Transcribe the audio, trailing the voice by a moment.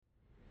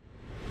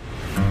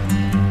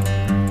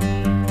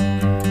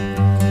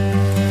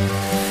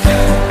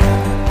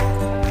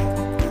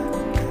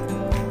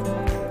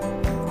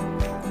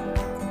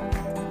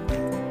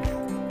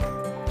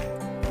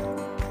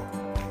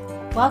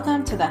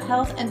Welcome to the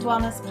Health and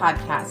Wellness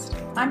Podcast.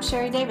 I'm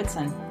Sherry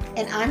Davidson.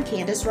 And I'm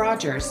Candace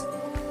Rogers.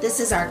 This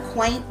is our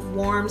quaint,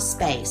 warm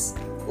space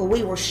where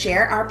we will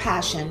share our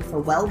passion for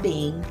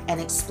well-being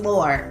and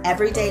explore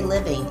everyday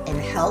living in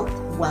health,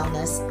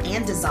 wellness,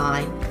 and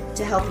design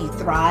to help you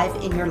thrive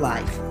in your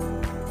life.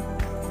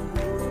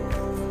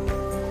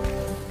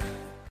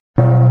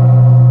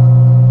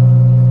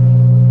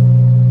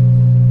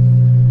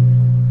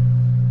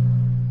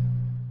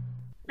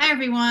 Hi,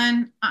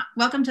 everyone.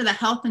 Welcome to the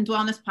Health and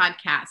Wellness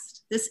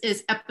Podcast. This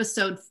is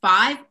episode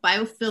 5,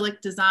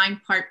 Biophilic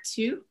Design Part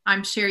 2.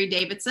 I'm Sherry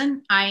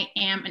Davidson. I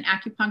am an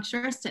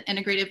acupuncturist, an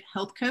integrative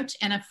health coach,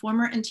 and a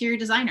former interior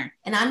designer.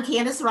 And I'm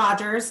Candace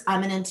Rogers.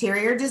 I'm an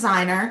interior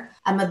designer.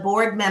 I'm a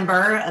board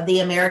member of the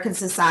American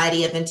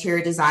Society of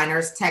Interior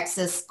Designers,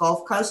 Texas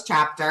Gulf Coast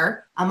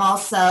chapter. I'm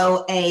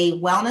also a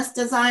wellness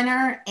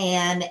designer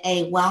and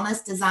a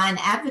wellness design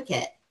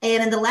advocate.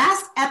 And in the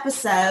last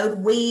episode,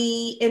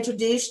 we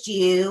introduced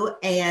you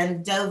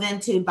and dove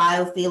into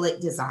biophilic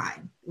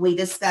design. We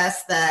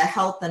discussed the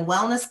health and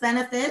wellness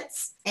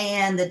benefits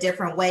and the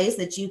different ways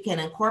that you can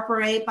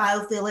incorporate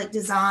biophilic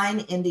design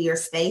into your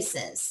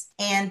spaces.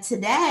 And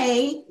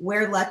today,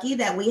 we're lucky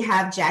that we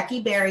have Jackie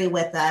Berry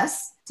with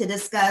us to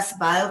discuss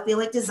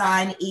biophilic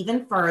design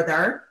even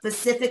further,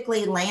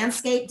 specifically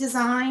landscape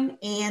design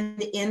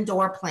and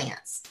indoor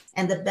plants,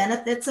 and the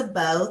benefits of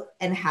both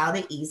and how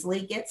to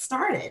easily get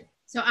started.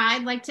 So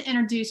I'd like to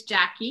introduce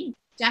Jackie.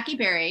 Jackie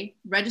Berry,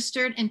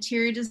 registered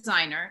interior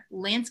designer,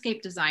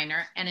 landscape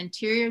designer, and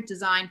interior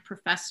design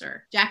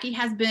professor. Jackie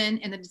has been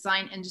in the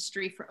design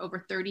industry for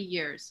over 30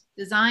 years.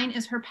 Design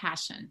is her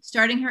passion.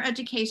 Starting her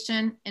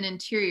education in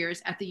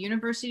interiors at the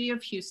University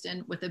of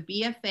Houston with a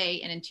BFA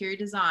in interior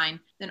design,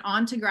 then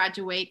on to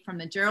graduate from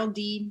the Gerald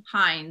D.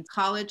 Hines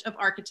College of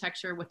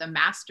Architecture with a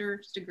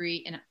master's degree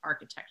in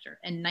architecture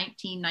in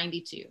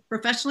 1992.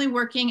 Professionally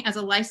working as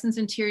a licensed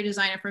interior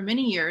designer for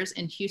many years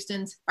in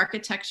Houston's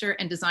architecture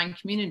and design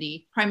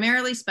community,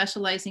 primarily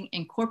specializing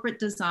in corporate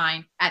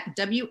design at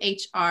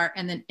WHR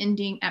and then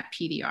ending at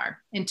PDR.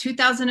 In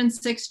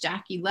 2006,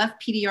 Jackie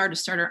left PDR to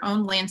start her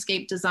own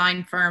landscape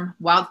design firm,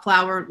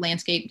 Wildflower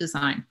Landscape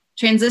Design,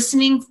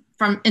 transitioning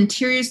from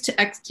interiors to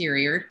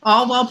exterior,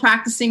 all while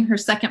practicing her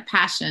second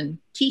passion,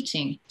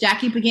 teaching.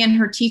 Jackie began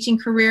her teaching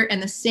career in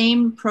the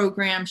same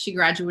program she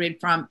graduated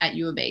from at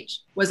U of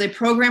H, was a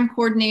program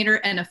coordinator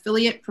and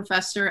affiliate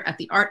professor at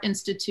the Art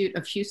Institute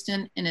of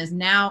Houston, and is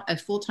now a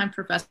full-time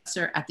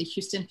professor at the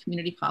Houston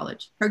Community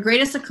College. Her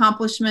greatest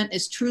accomplishment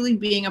is truly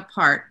being a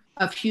part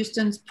of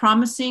Houston's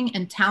promising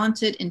and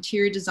talented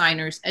interior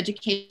designers'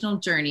 educational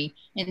journey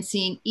and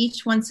seeing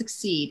each one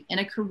succeed in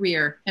a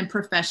career and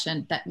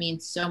profession that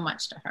means so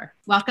much to her.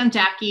 Welcome,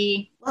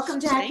 Jackie. Welcome,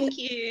 Jackie. Thank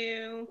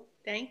you.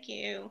 Thank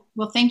you.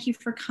 Well, thank you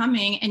for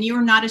coming. And you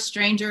are not a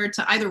stranger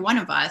to either one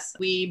of us.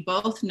 We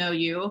both know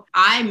you.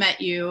 I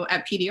met you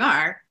at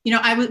PDR. You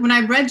know, when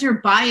I read your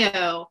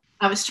bio,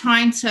 I was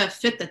trying to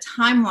fit the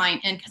timeline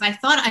in because I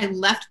thought I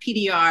left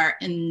PDR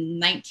in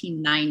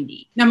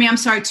 1990. No, I mean, I'm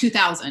sorry,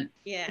 2000.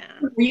 Yeah.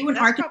 Were you an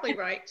That's architect? probably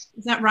right.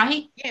 Is that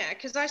right? Yeah,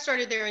 because I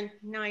started there in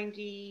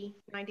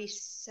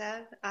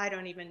 97. I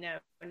don't even know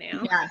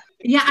now.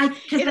 Yeah.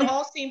 It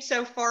all seems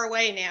so far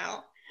away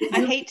now.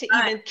 I hate to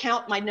even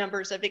count my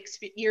numbers of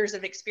years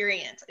of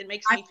experience. It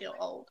makes me feel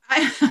old.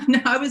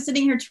 I was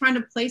sitting here trying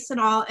to place it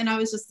all, and I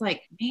was just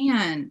like,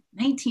 man,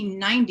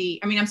 1990.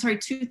 I mean, I'm sorry,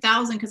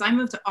 2000, because I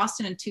moved to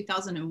Austin in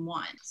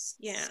 2001.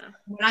 Yeah.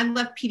 When I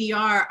left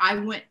PDR, I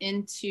went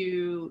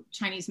into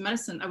Chinese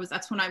medicine.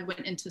 That's when I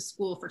went into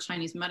school for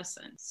Chinese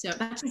medicine. So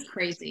that's just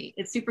crazy.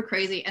 It's super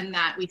crazy, and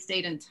that we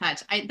stayed in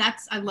touch.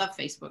 I love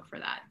Facebook for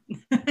that.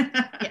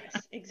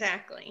 Yes,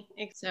 exactly.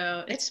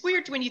 So it's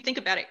weird when you think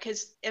about it,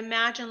 because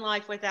imagine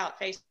life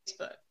without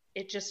Facebook.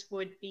 It just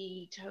would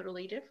be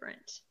totally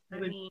different.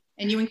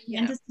 And you and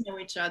Candace know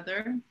each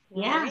other.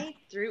 Yeah. Right?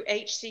 Through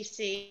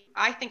HCC.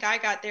 I think I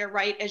got there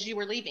right as you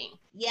were leaving.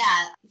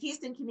 Yeah,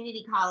 Houston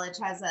Community College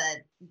has a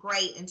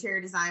great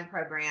interior design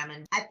program.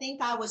 And I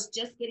think I was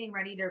just getting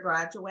ready to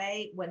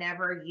graduate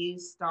whenever you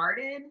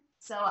started.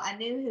 So I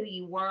knew who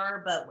you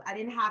were, but I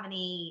didn't have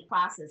any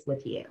classes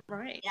with you.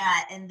 Right. Yeah,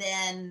 and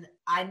then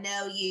I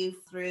know you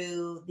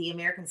through the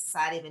American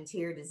Society of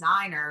Interior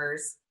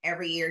Designers.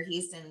 Every year,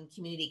 Houston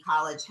Community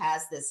College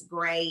has this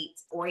great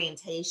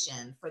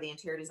orientation for the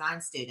interior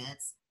design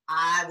students.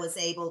 I was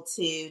able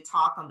to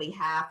talk on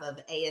behalf of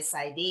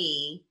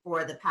ASID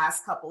for the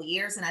past couple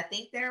years, and I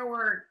think there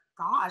were,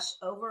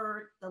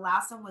 the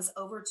last one was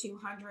over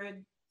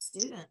 200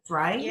 students,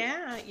 right?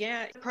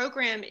 Yeah. The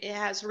program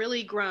has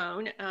really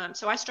grown.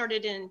 So I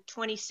started in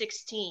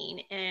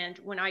 2016, and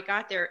when I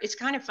got there, it's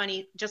kind of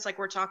funny, just like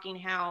we're talking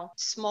how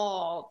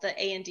small the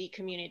A&D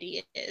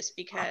community is,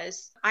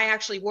 because I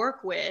actually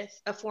work with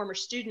a former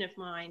student of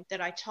mine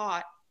that I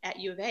taught at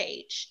U of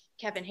H,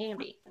 Kevin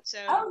Hamby. So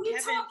Oh, you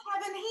Kevin, taught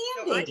Kevin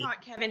so I Hamby.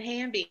 taught Kevin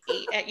Hamby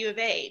at U of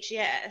H,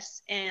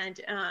 yes.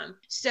 And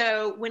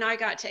so when I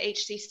got to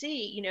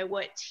HCC,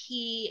 what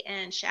he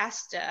and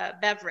Shasta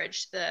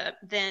Beveridge, the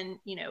then,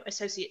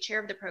 associate chair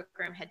of the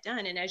program, had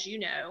done. And as you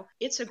know,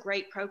 it's a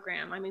great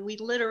program. I mean, we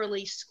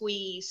literally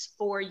squeeze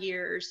 4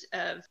 years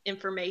of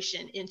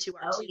information into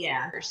our 2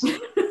 years.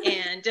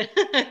 And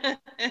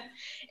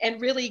and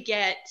really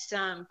get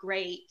some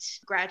great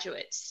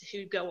graduates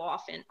who go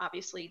off and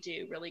obviously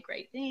do really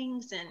great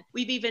things. And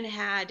we've even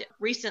had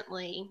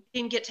recently,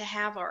 didn't get to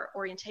have our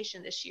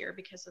orientation this year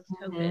because of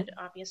COVID,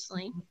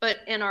 obviously, but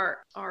in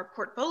our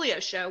portfolio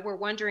show, we're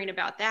wondering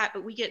about that.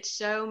 But we get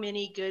so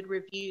many good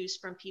reviews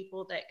from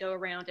people that go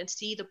around and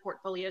see the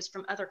portfolios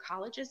from other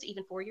colleges,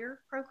 even 4-year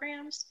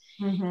programs.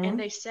 And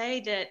they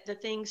say that the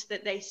things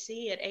that they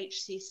see at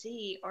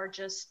HCC are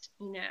just,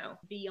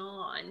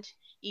 beyond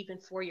even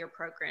 4-year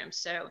programs.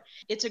 So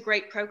it's a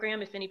great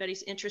program. If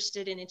anybody's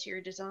interested in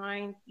interior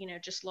design,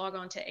 just log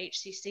on to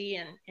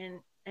HCC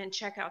and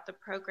check out the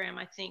program.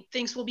 I think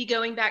things will be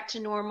going back to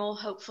normal,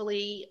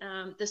 hopefully,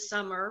 this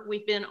summer.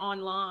 We've been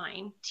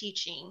online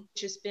teaching,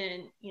 which has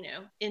been,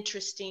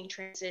 interesting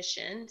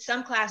transition.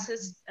 Some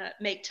classes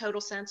make total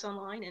sense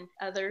online, and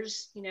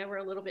others, are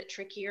a little bit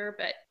trickier,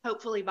 but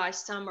hopefully by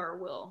summer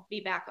we'll be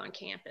back on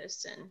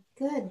campus and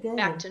good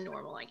back to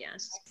normal, I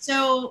guess.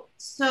 So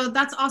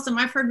that's awesome.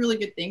 I've heard really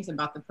good things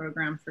about the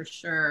program for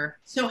sure.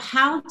 So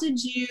how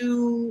did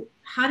you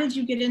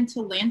get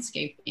into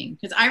landscaping?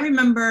 Because I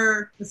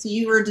remember, so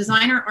you were a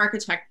designer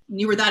architect,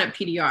 you were that at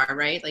PDR,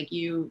 right? Like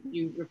you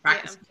were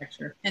practice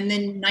architecture. And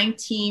then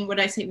what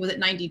did I say? Was it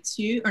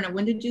 92? Or no,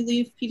 when did you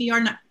leave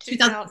PDR? No,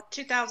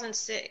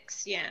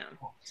 2006, yeah.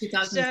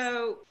 2000.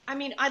 So, I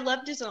mean, I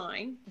love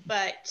design,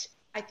 but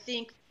I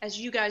think, as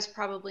you guys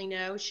probably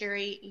know,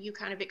 Sherry, you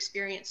kind of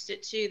experienced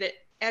it too, that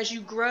as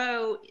you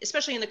grow,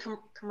 especially in the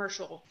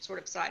commercial sort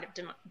of side of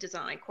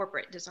design,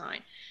 corporate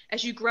design,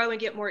 as you grow and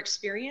get more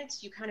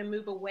experience, you kind of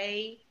move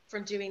away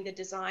from doing the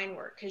design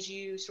work because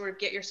you sort of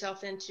get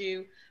yourself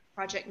into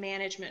project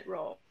management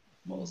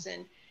roles.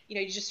 And,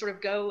 you just sort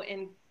of go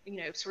and,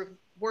 sort of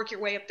work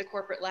your way up the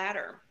corporate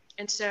ladder.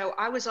 And so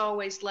I was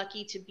always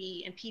lucky to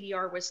be, and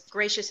PDR was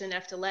gracious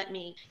enough to let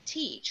me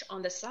teach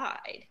on the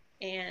side.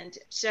 And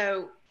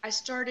so I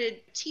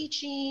started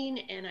teaching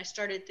and I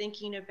started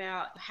thinking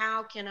about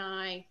how can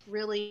I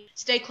really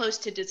stay close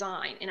to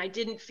design. And I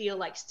didn't feel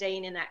like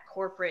staying in that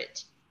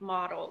corporate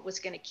model was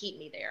going to keep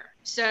me there.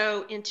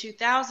 So in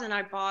 2000,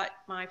 I bought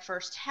my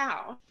first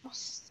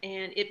house,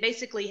 and it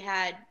basically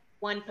had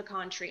one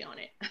pecan tree on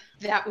it.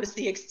 That was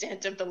the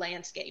extent of the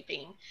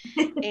landscaping.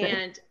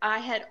 And I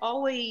had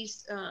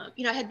always, I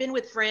had been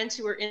with friends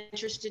who were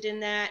interested in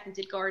that and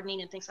did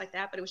gardening and things like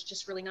that, but it was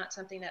just really not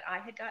something that I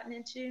had gotten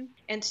into.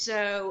 And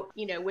so,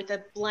 with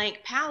a blank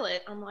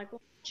palette, I'm like,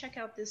 well, check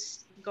out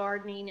this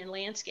gardening and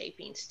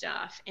landscaping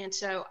stuff. And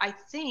so I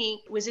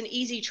think it was an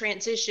easy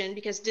transition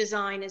because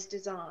design is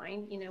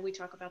design. We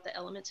talk about the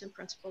elements and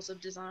principles of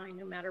design,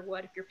 no matter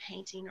what, if you're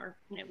painting or,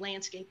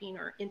 landscaping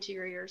or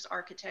interiors,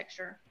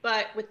 architecture.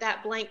 But with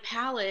that blank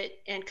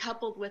palette and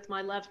coupled with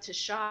my love to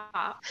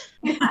shop,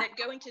 that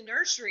going to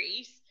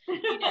nurseries,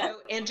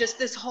 and just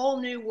this whole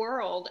new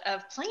world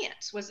of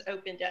plants was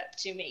opened up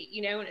to me,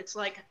 and it's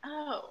like,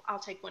 oh, I'll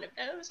take one of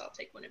those,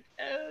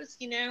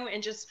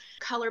 and just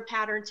color,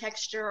 pattern,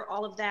 texture,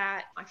 all of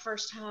that. My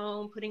first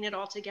home, putting it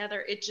all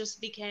together, it just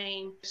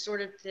became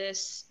sort of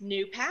this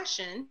new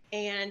passion.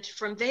 And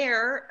from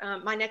there,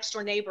 my next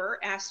door neighbor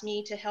asked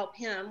me to help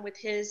him with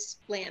his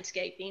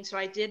landscaping. So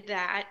I did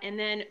that. And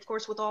then, of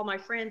course, with all my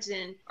friends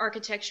in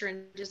architecture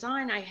and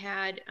design, I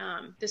had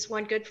this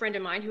one good friend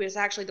of mine who is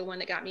actually the one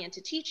that got me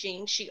into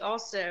teaching. She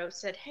also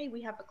said, hey,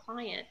 we have a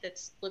client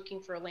that's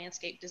looking for a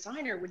landscape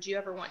designer. Would you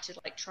ever want to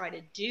try to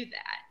do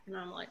that? And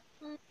I'm like,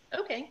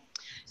 okay.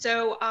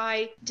 So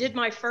I did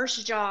my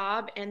first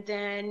job, and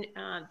then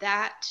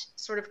that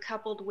sort of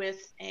coupled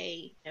with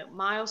a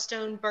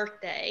milestone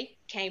birthday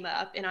came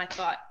up, and I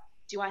thought,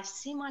 do I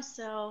see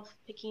myself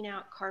picking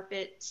out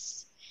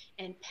carpets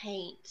and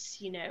paints,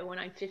 when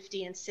I'm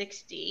 50 and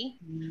 60,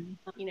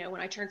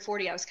 when I turned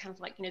 40, I was kind of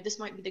like, this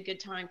might be the good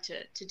time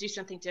to do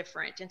something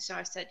different. And so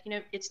I said,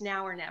 it's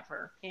now or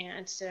never.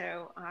 And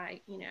so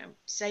I,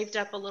 saved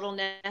up a little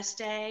nest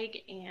egg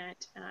and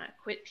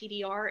quit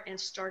PDR and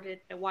started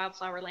a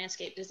wildflower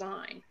landscape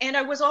design. And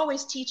I was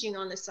always teaching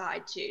on the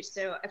side too.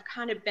 So I've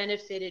kind of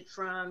benefited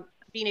from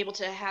being able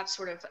to have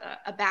sort of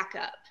a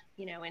backup,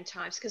 in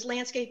times, because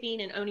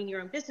landscaping and owning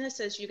your own business,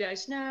 as you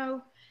guys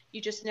know,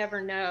 you just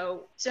never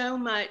know. So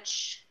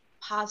much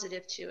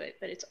positive to it,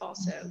 but it's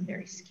also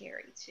very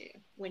scary too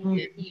when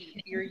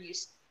you're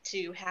used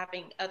to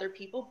having other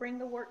people bring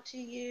the work to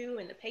you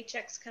and the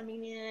paychecks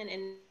coming in,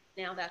 and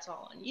now that's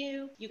all on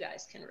you. You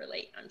guys can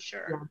relate, I'm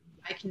sure. Yeah,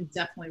 I can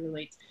definitely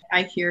relate.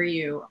 I hear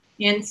you.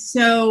 And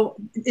so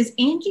is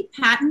Angie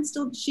Patton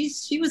still,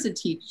 she was a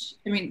teacher.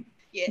 I mean,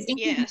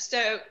 yeah.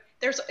 So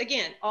there's,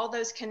 again, all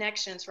those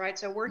connections, right?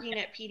 So working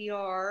at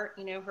PDR,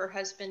 her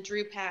husband,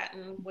 Drew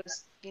Patton,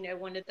 was,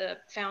 one of the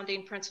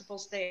founding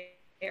principals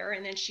there.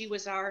 And then she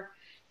was our,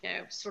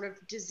 sort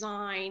of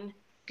design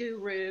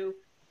guru,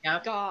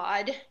 Yep.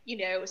 God,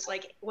 it's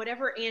like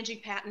whatever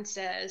Angie Patton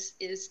says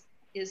is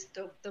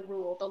the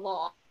rule, the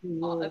law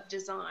of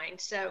design.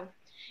 So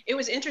it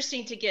was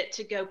interesting to get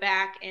to go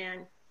back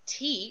and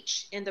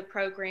teach in the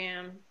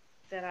program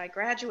that I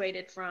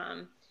graduated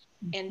from,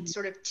 and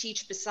sort of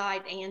teach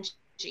beside Angie,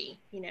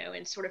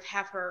 and sort of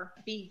have her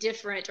be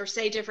different or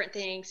say different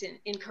things and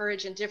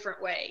encourage in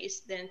different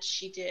ways than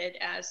she did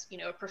as,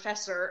 a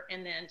professor,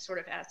 and then sort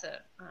of as a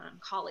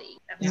colleague.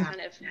 That was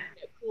kind of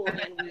cool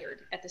and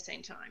weird at the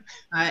same time.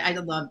 I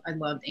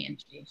loved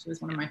Angie. She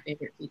was one of my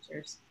favorite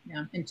teachers.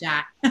 Yeah, and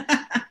Jack.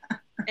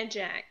 And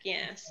Jack,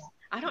 yes.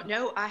 I don't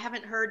know. I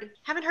haven't heard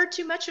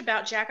too much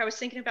about Jack. I was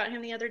thinking about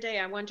him the other day.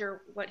 I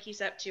wonder what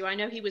he's up to. I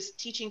know he was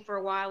teaching for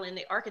a while in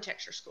the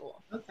architecture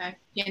school. Okay.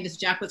 Candace,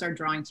 Jack was our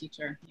drawing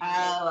teacher.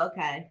 Oh,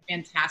 okay.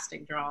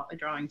 Fantastic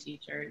drawing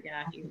teacher.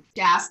 Yeah.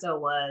 Shasta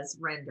was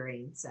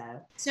rendering, so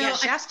yeah,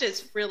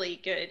 Shasta's really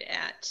good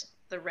at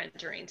the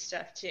rendering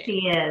stuff too.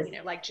 She is.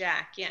 Like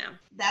Jack, yeah.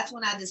 That's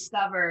when I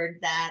discovered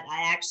that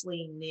I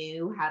actually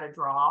knew how to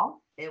draw.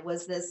 It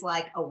was this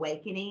like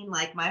awakening.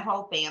 Like my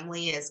whole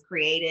family is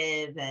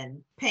creative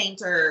and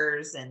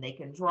painters, and they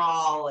can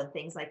draw and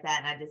things like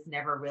that. And I just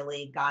never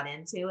really got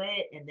into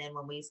it. And then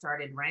when we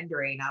started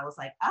rendering, I was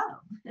like, oh,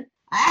 I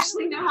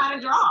actually know how to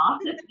draw.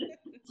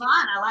 It's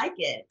fun. I like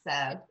it.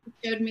 So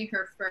she showed me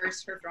her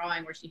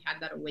drawing where she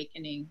had that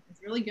awakening.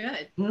 It's really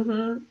good.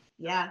 Mm-hmm.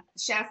 Yeah.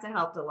 Shasta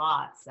helped a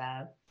lot.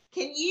 So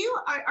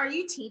are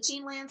you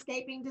teaching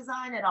landscaping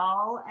design at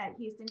all at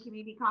Houston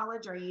Community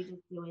College, or are you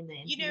just doing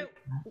the interior?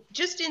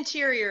 Just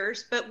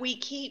interiors, but we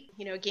keep,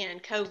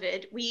 again,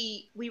 COVID,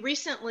 we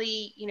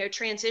recently,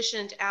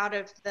 transitioned out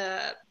of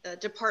the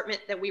department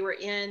that we were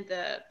in,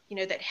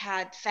 that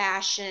had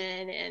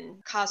fashion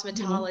and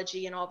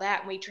cosmetology and all that.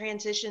 And we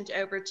transitioned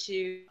over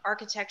to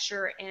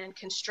architecture and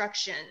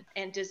construction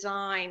and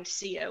design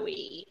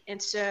COE.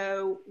 And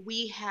so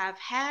we have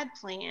had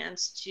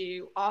plans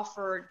to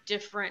offer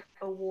different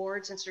awards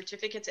and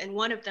certificates, and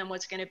one of them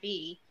was going to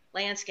be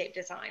landscape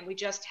design. We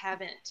just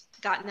haven't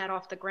gotten that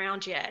off the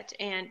ground yet.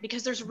 And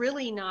because there's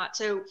really not,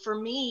 so for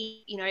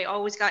me, I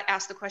always got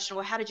asked the question,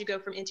 well, how did you go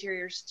from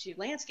interiors to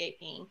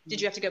landscaping?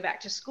 Did you have to go back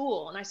to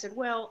school? And I said,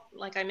 well,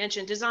 like I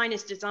mentioned, design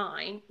is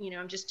design.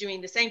 I'm just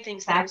doing the same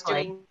things that I was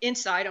doing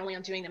inside, only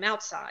I'm doing them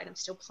outside. I'm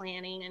still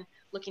planning and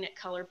looking at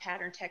color,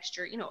 pattern,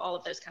 texture, all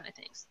of those kind of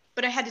things.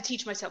 But I had to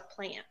teach myself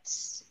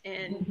plants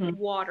and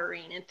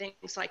watering and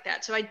things like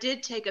that. So I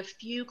did take a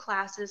few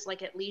classes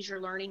like at Leisure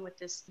Learning with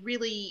this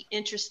really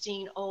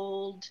interesting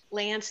old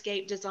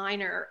landscape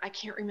designer. I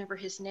can't remember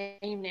his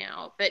name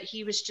now, but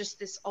he was just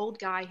this old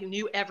guy who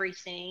knew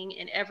everything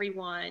and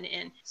everyone.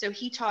 And so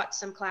he taught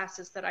some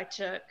classes that I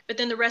took, but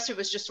then the rest of it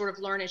was just sort of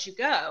learn as you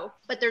go.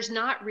 But there's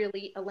not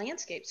really a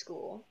landscape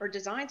school or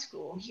design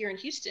school here in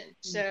Houston.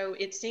 So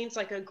it seems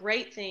like a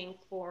great thing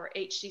for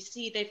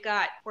HCC. They've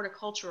got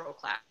horticultural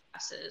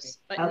classes,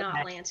 but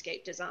not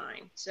landscape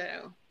design.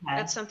 So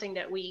that's something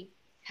that we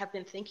have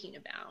been thinking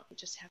about.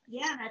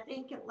 Yeah, and I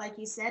think, like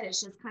you said,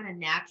 it's just kind of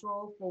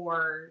natural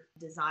for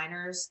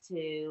designers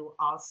to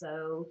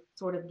also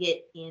sort of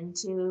get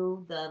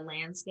into the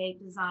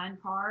landscape design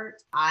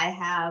part. I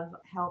have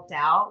helped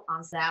out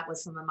on that with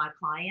some of my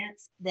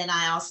clients. Then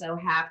I also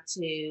have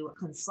to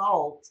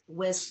consult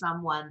with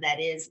someone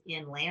that is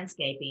in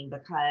landscaping,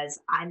 because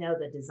I know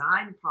the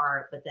design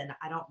part, but then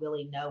I don't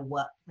really know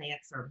what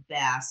plants are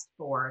best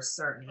for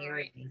certain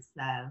areas.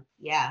 So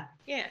yeah.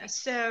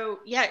 So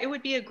it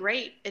would be a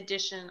great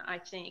addition, I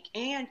think.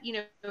 And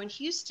in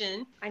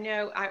Houston, I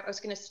know I was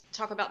going to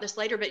talk about this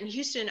later, but in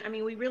Houston, I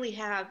mean, we really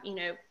have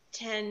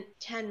 10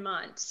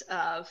 months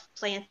of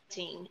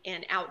planting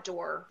and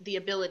the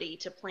ability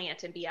to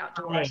plant and be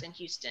outdoors in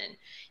Houston.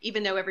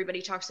 Even though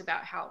everybody talks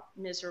about how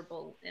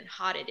miserable and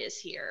hot it is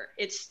here,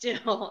 it's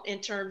still, in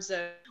terms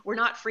of, we're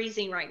not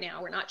freezing right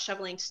now, we're not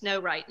shoveling snow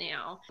right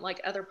now like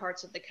other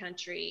parts of the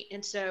country.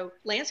 And so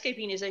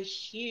landscaping is a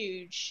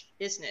huge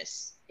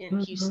business in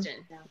Houston,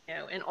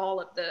 and all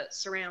of the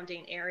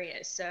surrounding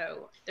areas.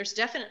 So there's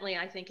definitely,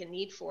 I think, a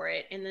need for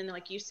it. And then,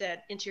 like you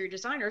said, interior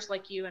designers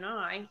like you and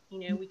I,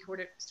 we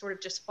sort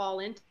of just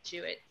fall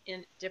into it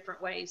in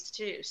different ways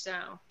too. So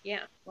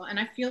yeah. Well, and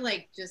I feel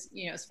like just,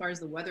 as far as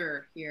the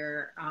weather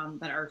here,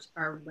 that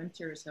our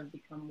winters have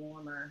become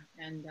warmer,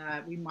 and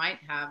we might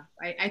have,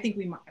 I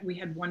think we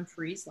had one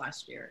freeze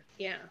last year.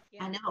 Yeah.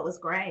 I know, it was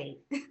great.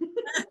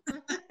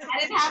 I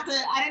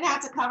didn't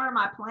have to cover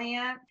my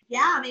plant.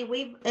 Yeah, I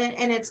mean,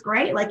 and it's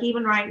great. Like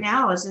even right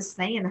now, I was just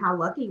saying how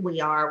lucky we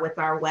are with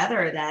our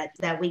weather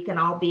that we can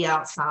all be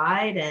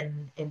outside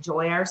and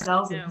enjoy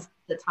ourselves. And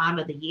the time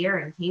of the year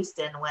in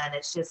Houston when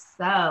it's just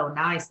so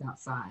nice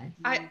outside.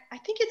 I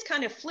think it's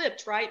kind of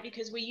flipped, right?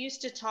 Because we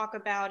used to talk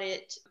about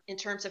it in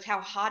terms of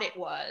how hot it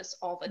was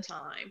all the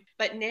time.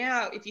 But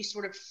now if you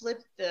sort of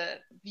flip the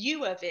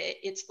view of it,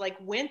 it's like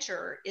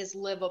winter is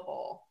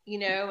livable,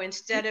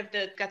 instead of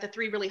got the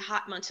 3 really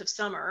hot months of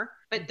summer.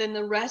 but then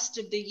the rest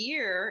of the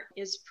year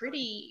is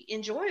pretty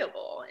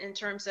enjoyable in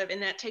terms of,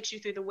 and that takes you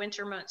through the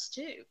winter months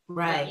too.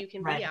 Right. You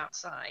can be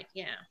outside.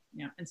 Yeah.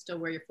 Yeah. And still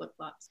wear your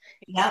flip-flops.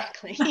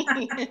 Exactly.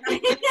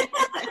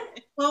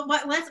 Well,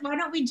 why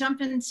don't we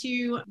jump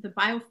into the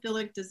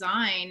biophilic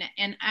design?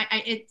 And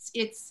I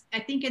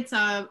think it's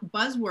a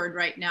buzzword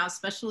right now,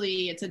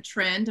 especially it's a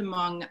trend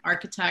among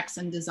architects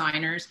and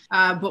designers.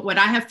 But what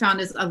I have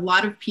found is a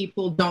lot of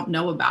people don't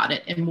know about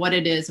it and what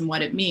it is and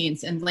what it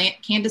means. And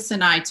Candace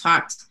and I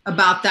talked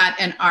about that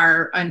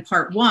in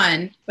part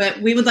one, but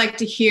we would like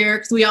to hear,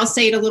 because we all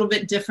say it a little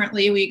bit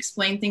differently. We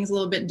explain things a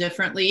little bit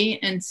differently.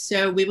 And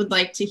so we would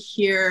like to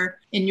hear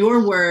in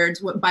your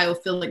words what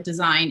biophilic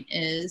design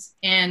is,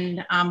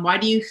 and why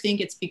do you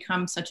think it's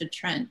become such a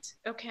trend?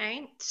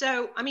 Okay,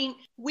 so I mean,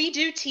 we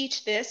do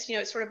teach this,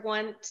 it's sort of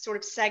one sort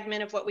of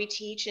segment of what we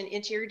teach in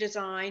interior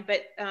design,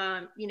 but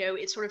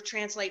it sort of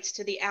translates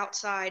to the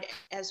outside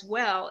as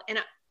well. And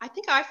I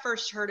think I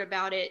first heard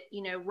about it,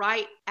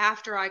 right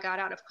after I got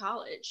out of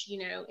college,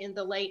 in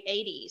the late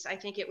 80s. I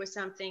think it was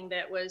something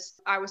that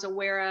I was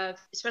aware of,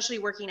 especially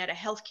working at a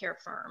healthcare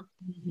firm.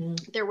 Mm-hmm.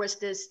 There was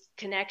this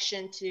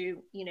connection to,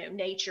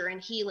 nature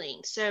and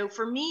healing. So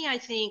for me, I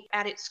think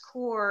at its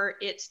core,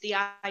 it's the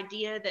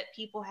idea that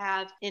people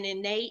have an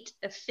innate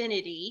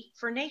affinity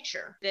for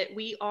nature, that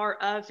we are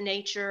of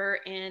nature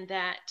and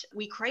that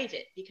we crave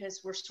it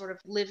because we're sort of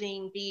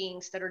living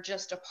beings that are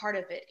just a part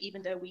of it,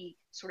 even though we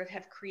sort of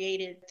have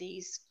created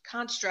these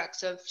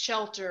constructs of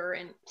shelter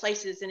and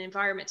places and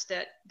environments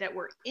that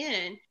we're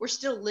in. We're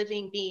still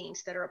living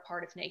beings that are a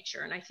part of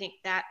nature. And I think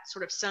that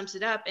sort of sums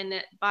it up. And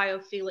that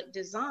biophilic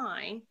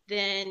design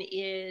then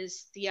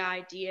is the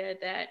idea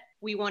that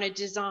we want to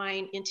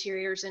design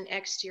interiors and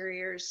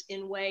exteriors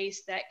in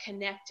ways that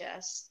connect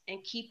us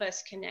and keep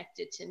us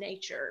connected to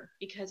nature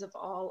because of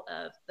all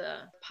of the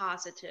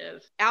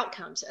positive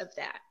outcomes of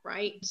that,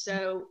 right?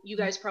 So you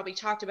guys probably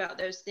talked about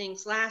those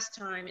things last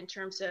time in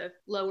terms of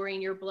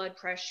lowering your blood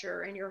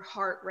pressure and your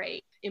heart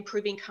rate,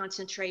 improving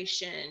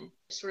concentration,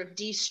 sort of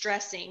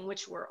de-stressing,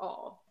 which we're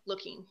all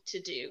looking to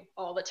do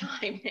all the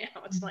time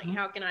now. It's like,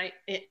 how can I,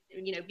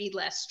 be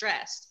less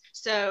stressed?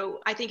 So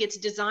I think it's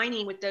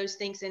designing with those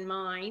things in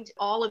mind.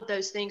 All of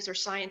those things are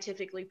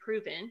scientifically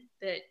proven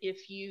that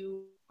if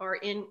you are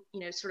in,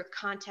 sort of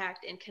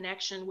contact and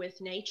connection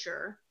with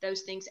nature,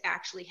 those things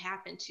actually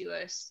happen to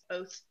us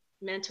both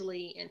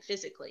mentally and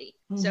physically.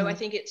 Mm-hmm. So I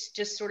think it's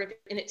just sort of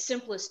in its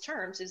simplest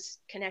terms is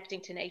connecting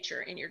to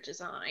nature in your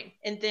design.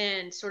 And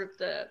then sort of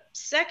the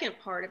second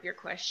part of your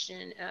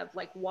question of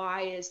like,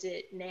 why is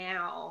it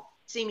now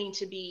seeming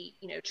to be,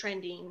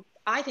 trending?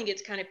 I think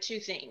it's kind of two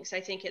things.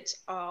 I think it's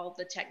all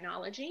the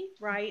technology,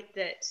 right?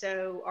 That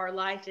so our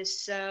life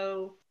is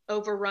so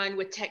overrun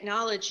with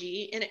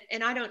technology,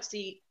 and I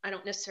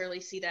don't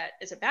necessarily see that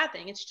as a bad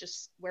thing. It's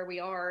just where we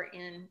are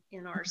in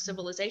our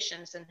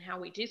civilizations and how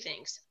we do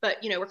things. But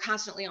we're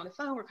constantly on the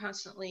phone, we're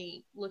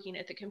constantly looking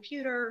at the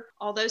computer,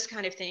 all those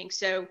kind of things.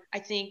 So I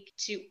think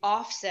to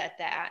offset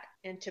that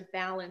and to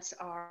balance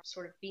our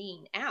sort of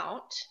being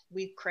out,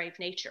 we crave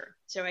nature.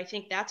 So I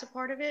think that's a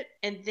part of it.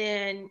 And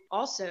then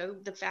also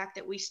the fact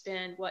that we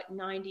spend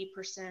 90%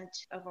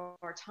 of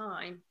our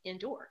time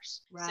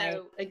indoors. Right.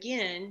 So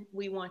again,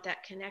 we want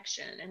that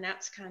connection. And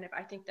that's kind of,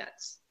 I think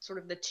that's sort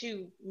of the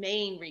two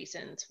main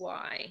reasons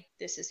why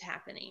this is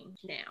happening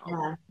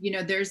now.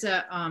 Yeah. There's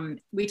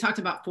we talked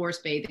about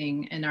forest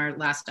bathing in our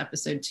last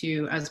episode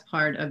too, as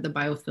part of the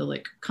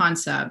biophilic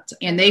concept.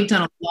 And they've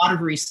done a lot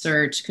of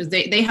research because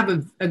they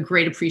have a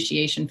great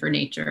appreciation for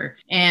nature.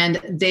 And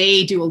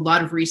they do a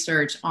lot of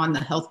research on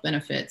the health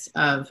benefits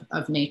of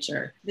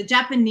nature. The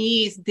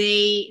Japanese,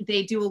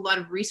 they do a lot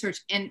of research,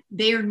 and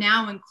they are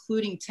now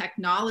including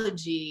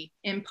technology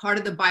in part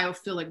of the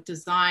biophilic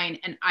design.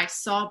 And I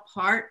saw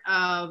part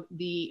of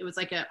it was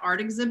like an art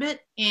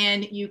exhibit,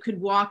 and you could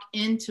walk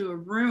into a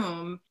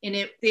room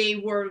and they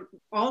were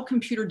all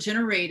computer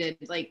generated,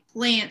 like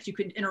plants. You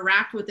could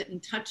interact with it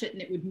and touch it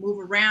and it would move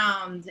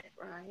around.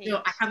 Right.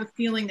 So I have a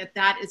feeling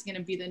that is going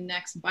to be the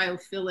next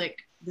biophilic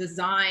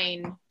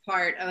design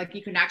part. Like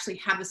you can actually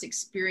have this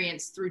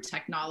experience through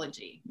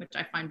technology, which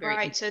I find very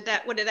right. So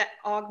that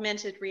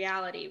augmented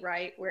reality,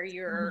 right, where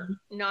you're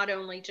not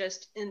only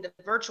just in the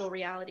virtual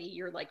reality,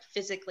 you're like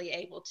physically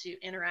able to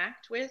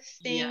interact with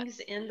things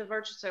in the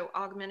virtual. So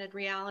augmented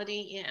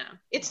reality,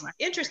 it's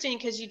interesting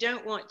because you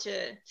don't want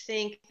to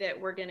think that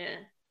we're gonna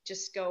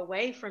just go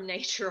away from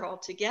nature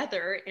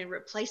altogether and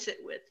replace it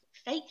with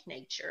fake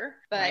nature,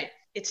 but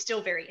it's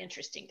still very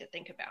interesting to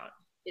think about.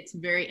 It's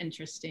very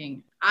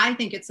interesting. I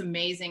think it's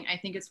amazing. I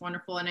think it's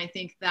wonderful. And I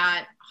think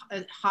that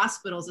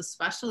hospitals,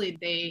 especially,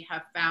 they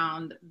have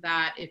found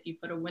that if you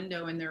put a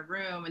window in their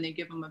room and they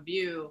give them a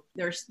view,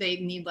 they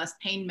need less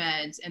pain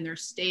meds and their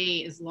stay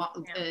is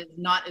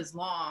not as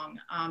long.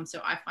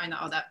 So I find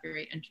all that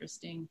very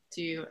interesting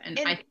too. And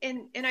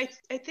I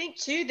think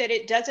too that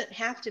it doesn't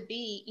have to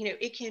be,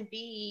 it can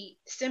be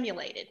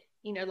simulated.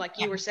 Like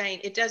you were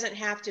saying, it doesn't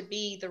have to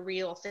be the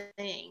real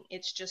thing.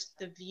 It's just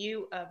the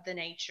view of the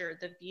nature,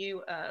 the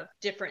view of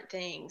different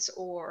things,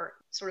 or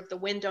sort of the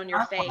wind on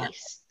your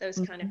face, those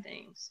kind of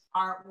things.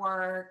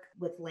 Artwork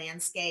with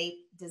landscape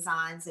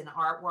designs and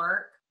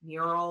artwork,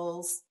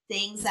 murals,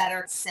 things that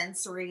are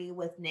sensory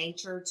with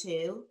nature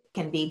too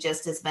can be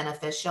just as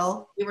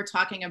beneficial. We were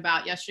talking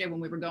about yesterday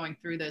when we were going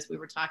through this, we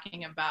were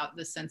talking about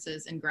the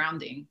senses and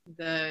grounding.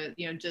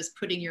 Just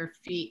putting your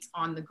feet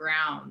on the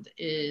ground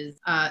is,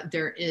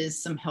 there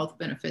is some health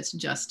benefits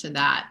just to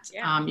that.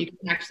 Yeah. You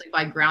can actually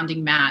buy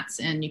grounding mats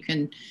and you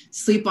can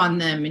sleep on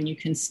them and you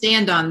can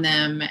stand on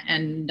them.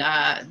 And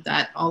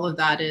that all of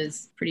that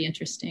is pretty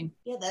interesting.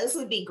 Yeah, those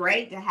would be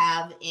great to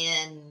have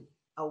in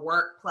a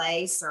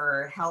workplace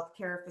or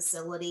healthcare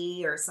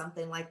facility or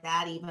something like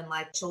that, even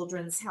like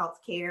children's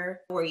healthcare,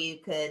 where you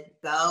could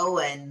go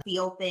and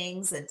feel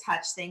things and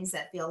touch things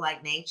that feel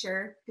like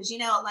nature. Because,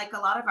 like a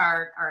lot of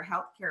our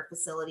healthcare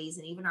facilities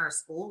and even our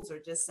schools are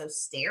just so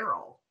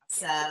sterile.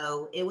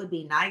 So it would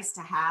be nice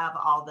to have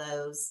all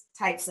those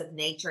types of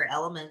nature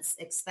elements,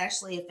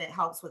 especially if it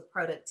helps with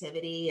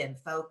productivity and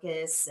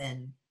focus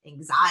and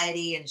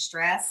anxiety and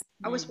stress.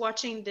 I was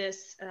watching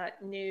this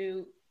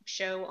new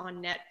show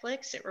on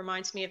Netflix. It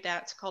reminds me of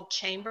that. It's called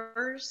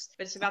Chambers,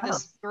 but it's about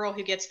this girl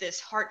who gets this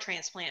heart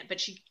transplant, but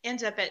she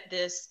ends up at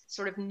this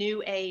sort of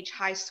new age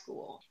high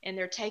school, and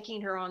they're taking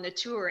her on the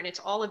tour, and it's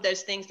all of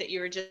those things that you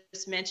were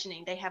just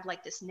mentioning. They have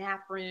like this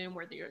nap room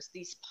where there's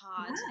these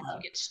pods, and if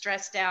you get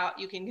stressed out,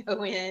 you can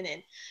go in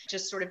and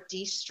just sort of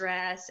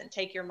de-stress and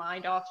take your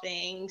mind off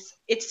things.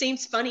 It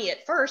seems funny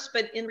at first,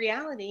 but in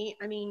reality,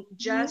 I mean,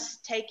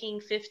 just taking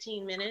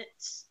 15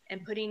 minutes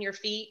and putting your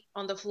feet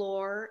on the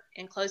floor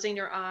and closing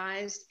your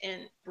eyes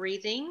and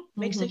breathing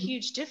makes a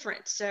huge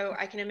difference. So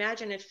I can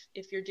imagine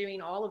if you're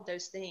doing all of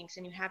those things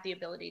and you have the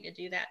ability to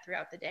do that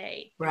throughout the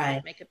day, right, it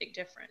would make a big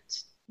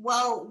difference.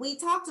 Well, we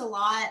talked a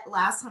lot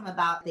last time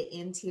about the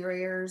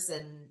interiors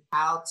and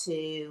how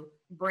to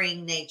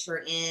bring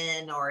nature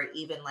in, or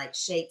even like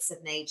shapes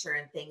of nature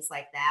and things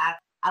like that.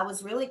 I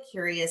was really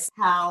curious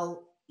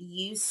how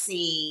you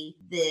see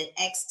the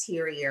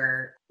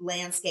exterior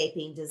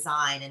landscaping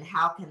design and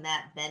how can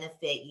that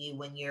benefit you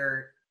when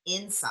you're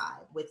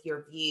inside with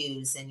your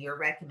views and your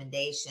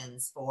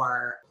recommendations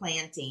for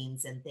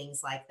plantings and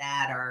things like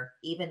that, or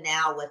even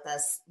now with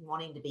us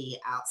wanting to be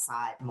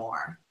outside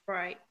more.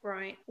 Right.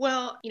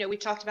 Well, we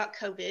talked about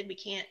COVID. We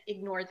can't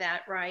ignore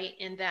that, right?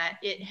 And that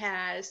it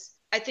has,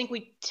 I think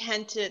we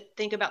tend to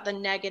think about the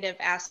negative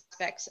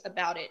aspects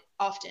about it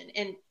often.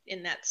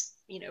 And that's,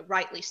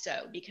 rightly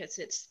so, because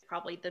it's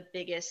probably the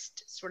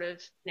biggest sort of,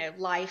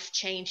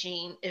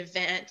 life-changing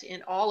event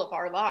in all of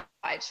our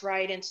lives,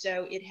 right? And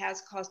so it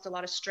has caused a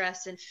lot of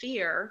stress and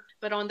fear.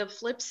 But on the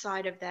flip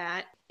side of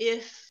that,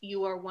 if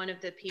you are one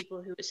of the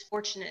people who is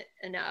fortunate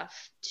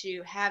enough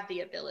to have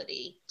the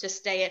ability to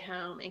stay at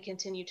home and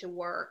continue to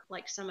work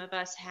like some of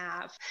us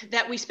have,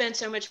 that we spend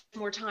so much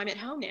more time at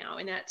home now.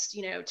 And that's,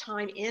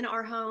 time in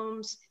our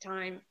homes,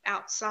 time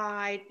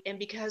outside. And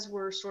because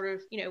we're sort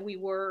of, we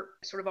were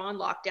sort of on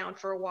lockdown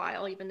for a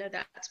while, even though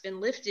that's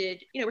been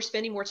lifted, we're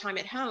spending more time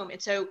at home.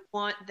 And so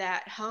want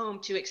that home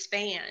to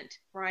expand,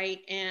 right?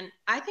 And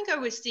I think I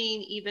was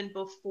seeing even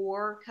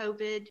before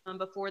COVID,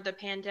 before the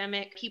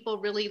pandemic,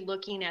 people really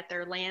looking at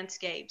their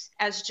landscapes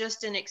as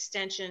just an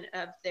extension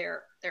of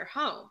their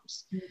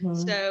homes.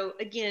 So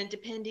again,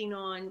 depending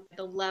on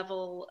the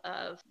level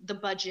of the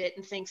budget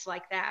and things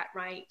like that,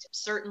 right?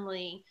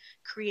 Certainly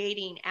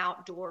creating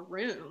outdoor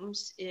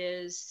rooms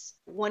is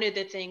one of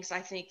the things I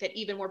think that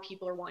even more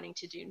people are wanting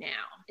to do now.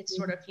 It's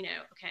sort of,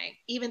 okay,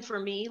 even for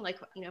me, like,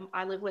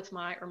 I live with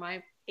my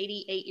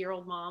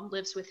 88-year-old mom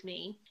lives with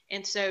me.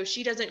 And so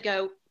she doesn't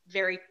go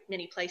very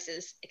many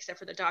places except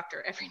for the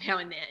doctor every now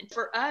and then.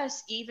 For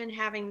us, even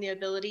having the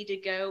ability to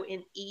go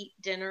and eat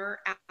dinner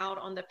out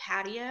on the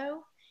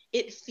patio,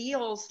 it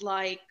feels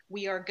like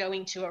we are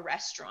going to a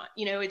restaurant.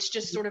 It's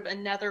just sort of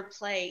another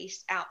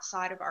place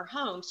outside of our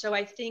home. So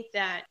I think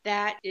that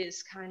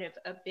is kind of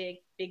a big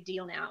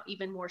deal now,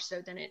 even more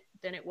so than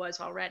it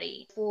was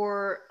already.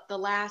 For the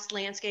last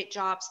landscape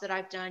jobs that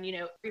I've done,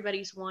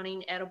 everybody's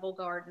wanting edible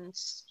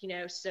gardens,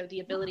 so the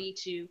ability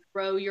to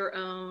grow your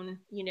own,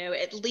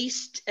 at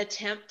least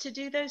attempt to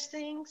do those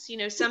things.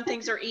 Some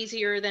things are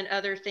easier than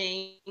other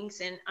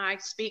things. And I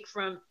speak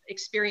from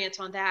experience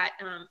on that.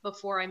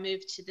 Before I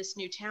moved to this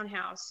new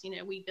townhouse,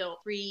 we built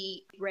 3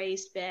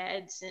 raised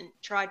beds and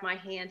tried my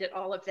hand at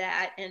all of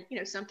that. And,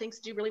 some things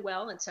do really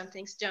well and some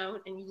things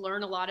don't. And you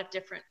learn a lot of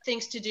different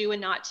things to do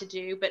and not to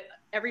do, but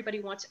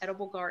everybody wants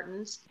edible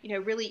gardens,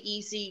 really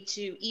easy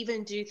to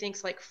even do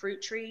things like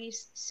fruit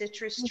trees,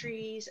 citrus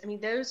trees. I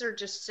mean, those are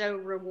just so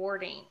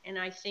rewarding. And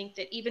I think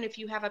that even if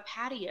you have a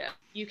patio,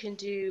 you can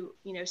do,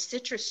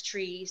 citrus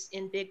trees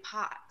in big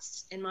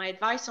pots. And my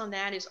advice on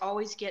that is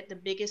always get the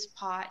biggest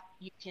pot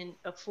you can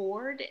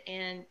afford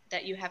and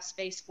that you have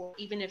space for,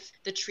 even if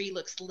the tree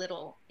looks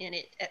little in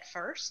it at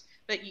first.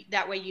 but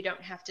that way you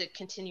don't have to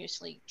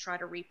continuously try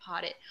to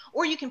repot it,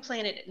 or you can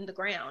plant it in the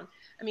ground.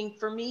 I mean,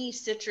 for me,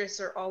 citrus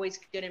are always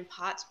good in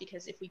pots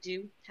because if we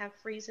do have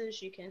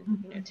freezes, you can,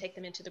 take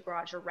them into the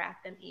garage or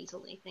wrap them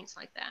easily, things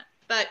like that.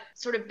 But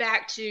sort of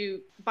back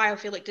to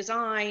biophilic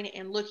design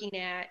and looking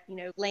at,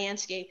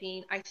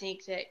 landscaping, I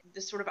think that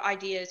the sort of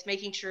idea is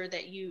making sure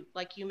that you,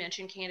 like you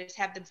mentioned, Candace,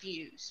 have the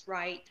views,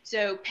 right?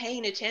 So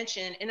paying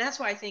attention. And that's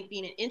why I think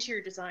being an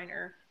interior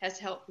designer has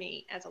helped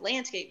me as a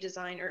landscape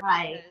designer.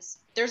 Right. Because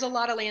there's a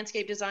lot of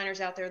landscape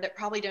designers out there that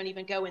probably don't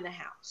even go in the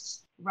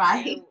house.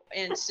 Right.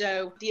 And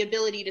so the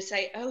ability to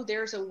say, oh,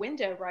 there's a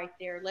window right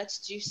there.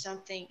 Let's do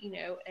something,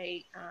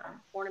 a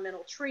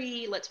ornamental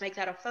tree. Let's make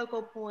that a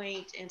focal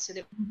point. And so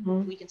that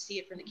we can see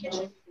it from the kitchen,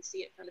 we can see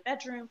it from the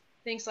bedroom,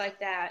 things like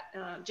that.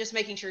 Just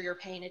making sure you're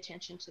paying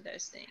attention to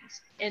those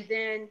things. And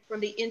then from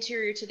the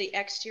interior to the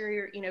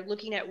exterior,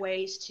 looking at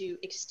ways to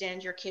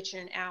extend your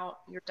kitchen out,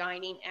 your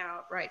dining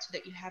out, right? So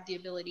that you have the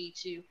ability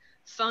to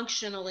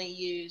functionally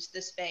use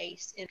the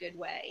space in a good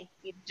way.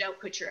 You don't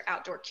put your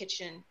outdoor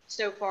kitchen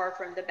so far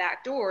from the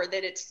back door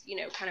that it's,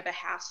 kind of a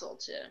hassle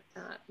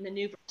to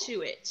maneuver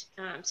to it.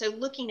 So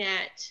looking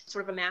at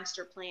sort of a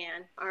master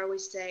plan, I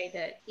always say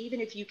that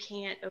even if you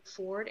can't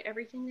afford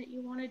everything that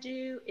you want to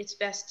do, it's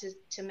best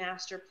to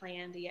master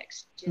plan the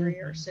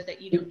exterior so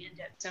that you don't end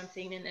up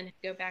something and then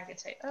go back and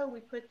say, oh, we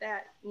put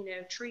that,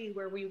 tree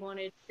where we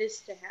wanted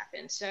this to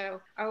happen.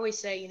 So I always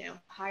say,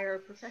 hire a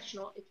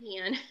professional if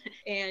you can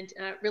and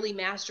really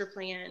master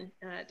plan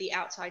the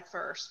outside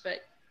first,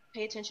 but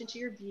pay attention to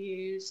your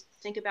views,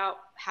 think about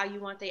how you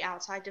want the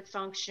outside to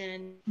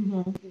function,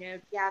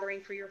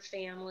 gathering for your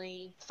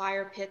family.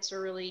 Fire pits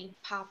are really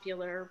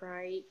popular,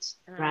 right?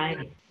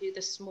 Right. Do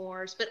the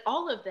s'mores, but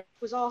all of that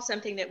was all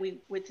something that we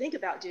would think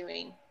about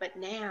doing, but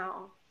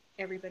now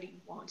everybody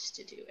wants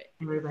to do it.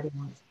 Everybody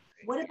wants.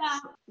 What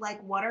about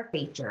like water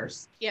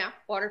features? Yeah,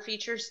 water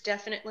features,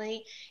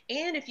 definitely.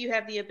 And if you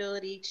have the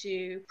ability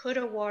to put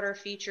a water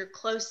feature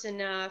close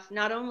enough,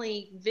 not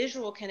only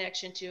visual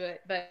connection to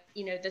it, but,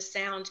 the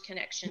sound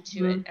connection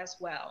to it as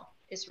well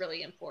is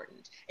really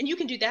important. And you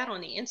can do that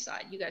on the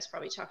inside. You guys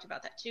probably talked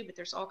about that too, but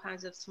there's all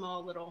kinds of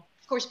small little,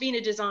 of course, being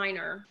a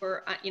designer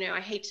where, I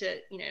hate to,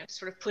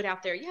 sort of put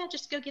out there,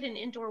 just go get an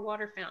indoor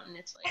water fountain.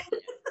 It's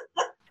like,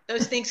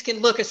 those things can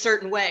look a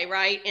certain way,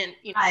 right? And,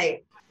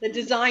 Right. The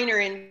designer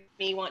in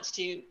me wants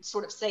to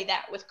sort of say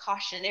that with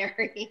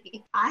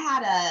cautionary. I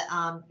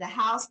had the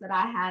house that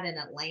I had in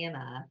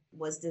Atlanta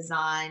was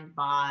designed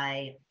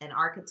by an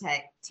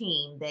architect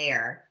team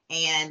there.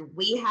 And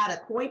we had a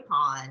koi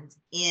pond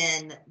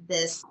in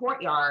this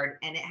courtyard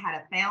and it had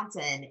a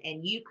fountain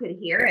and you could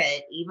hear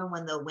it even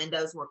when the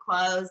windows were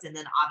closed. And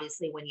then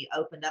obviously when you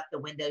opened up the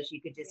windows, you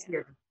could just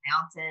hear the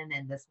fountain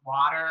and this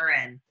water.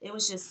 And it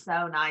was just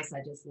so nice.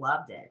 I just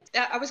loved it.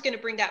 I was going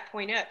to bring that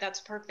point up.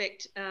 That's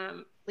perfect.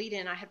 Lead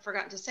in. I had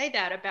forgotten to say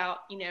that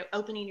about,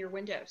 opening your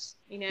windows,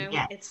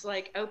 It's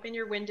like open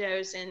your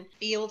windows and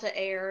feel the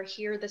air,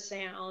 hear the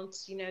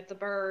sounds, the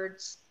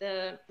birds,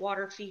 the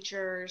water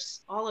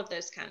features, all of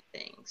those kind of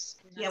things.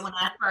 Yeah. When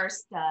I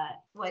first,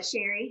 what,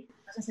 Sherry? I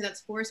was gonna say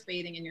that's forest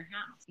bathing in your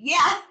house.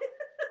 Yeah.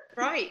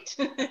 Right.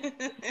 I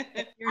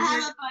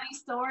have a funny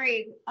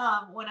story.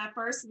 When I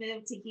first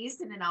moved to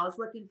Houston and I was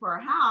looking for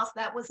a house,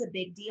 that was a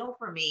big deal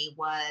for me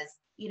was,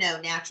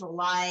 natural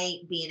light,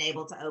 being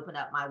able to open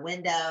up my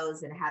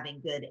windows and having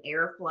good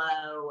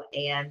airflow.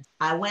 And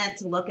I went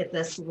to look at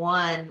this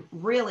one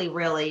really,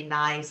 really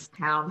nice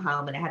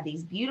townhome and it had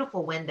these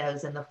beautiful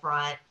windows in the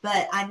front,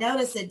 but I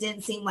noticed it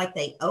didn't seem like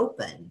they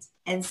opened.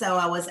 And so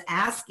I was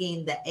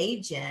asking the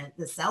agent,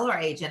 the seller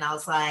agent, I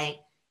was like,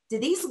 do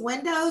these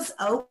windows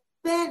open?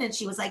 And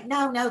she was like,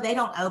 no, they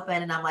don't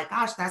open. And I'm like,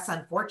 gosh, that's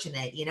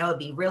unfortunate. It'd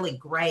be really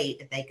great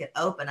if they could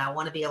open. I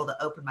want to be able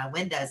to open my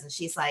windows. And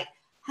she's like,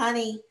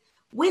 honey,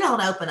 we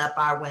don't open up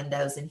our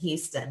windows in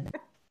Houston.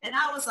 And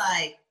I was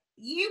like,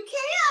 you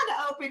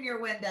can open your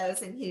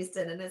windows in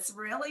Houston and it's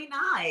really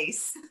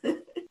nice.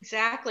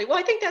 Exactly. Well,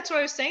 I think that's what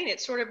I was saying.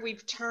 It's sort of,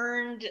 we've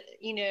turned,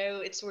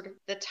 it's sort of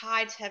the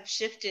tides have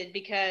shifted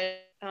because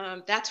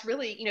that's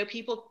really,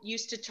 people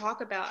used to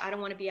talk about, I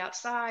don't want to be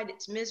outside.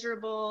 It's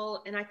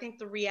miserable. And I think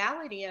the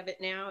reality of it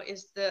now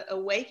is the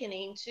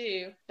awakening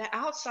to the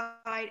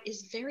outside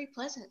is very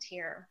pleasant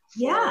here.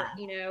 For,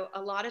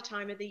 a lot of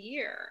time of the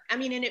year. I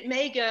mean, and it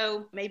may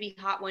go maybe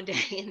hot one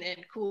day and then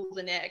cool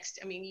the next.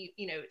 I mean,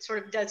 it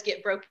sort of does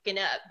get broken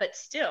up, but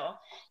still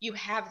you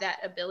have that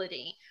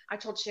ability. I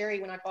told Sherry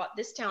when I bought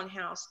this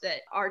townhouse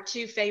that our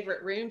two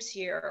favorite rooms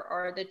here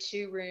are the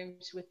two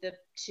rooms with the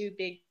two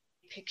big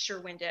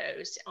picture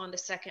windows on the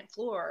second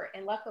floor.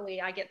 And luckily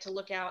I get to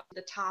look out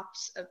the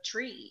tops of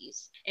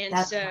trees. And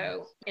nice.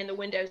 And the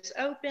windows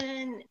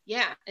open.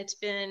 Yeah, it's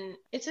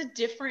a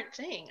different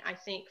thing, I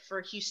think,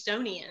 for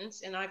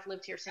Houstonians. And I've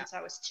lived here since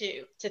I was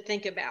 2 to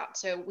think about.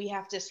 So we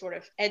have to sort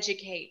of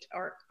educate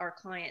our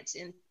clients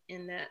in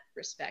in that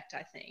respect.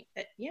 I think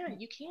that, yeah,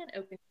 you can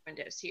open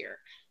windows here.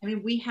 I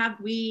mean,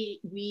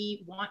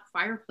 we want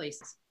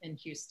fireplaces in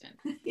Houston.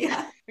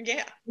 Yeah.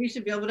 Yeah. We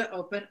should be able to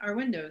open our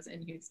windows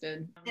in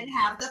Houston. And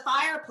have the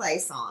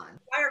fireplace on.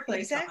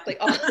 Fireplace Exactly.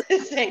 on. All at the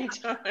same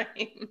time.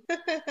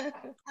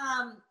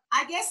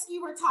 I guess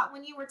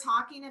when you were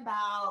talking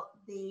about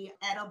the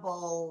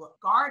edible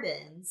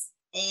gardens,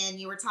 and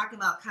you were talking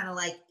about kind of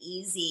like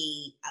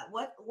easy,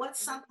 what's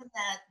something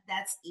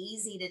that's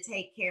easy to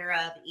take care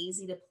of,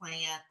 easy to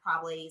plant,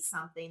 probably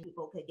something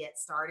people could get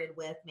started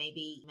with.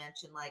 Maybe you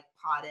mentioned like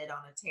potted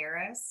on a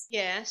terrace.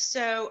 Yeah.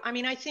 So, I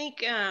mean, I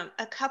think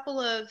a couple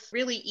of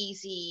really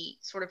easy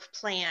sort of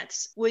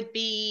plants would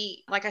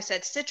be, like I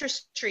said,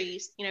 citrus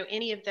trees. You know,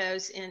 any of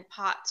those in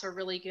pots are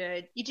really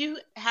good. You do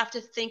have to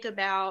think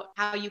about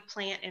how you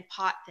plant and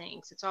pot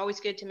things. It's always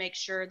good to make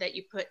sure that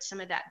you put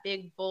some of that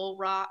big bull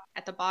rock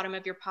at the bottom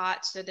of your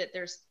pot so that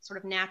there's sort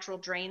of natural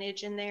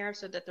drainage in there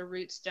so that the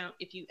roots don't,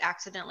 if you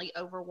accidentally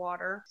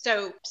overwater.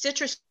 So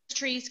citrus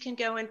trees can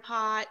go in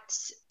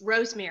pots.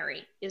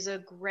 Rosemary is a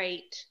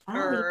great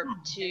herb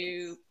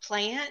to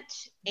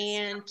plant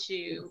and to,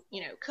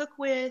 you know, cook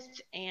with,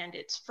 and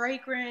it's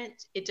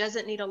fragrant. It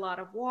doesn't need a lot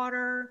of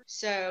water.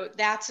 So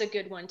that's a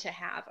good one to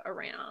have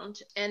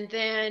around. And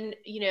then,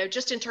 you know,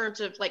 just in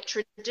terms of like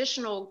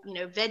traditional, you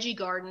know, veggie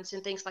gardens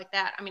and things like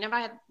that. I mean, I've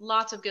had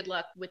lots of good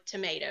luck with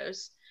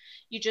tomatoes.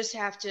 You just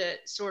have to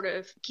sort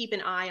of keep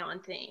an eye on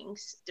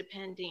things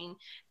depending.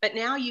 But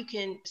now you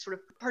can sort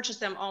of purchase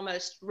them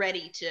almost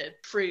ready to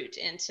fruit.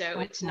 And so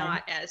it's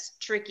not as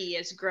tricky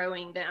as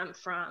growing them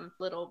from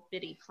little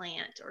bitty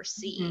plant or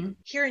seed. Mm-hmm.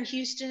 Here in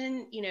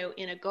Houston, you know,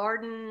 in a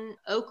garden,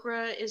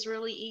 okra is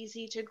really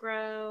easy to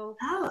grow.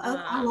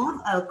 I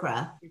love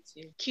okra.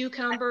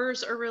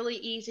 Cucumbers are really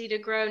easy to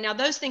grow. Now,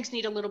 those things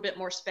need a little bit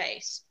more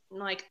space,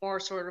 like more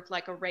sort of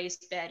like a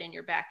raised bed in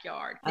your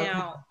backyard. Okay.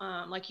 Now,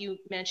 like you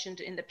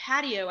mentioned in the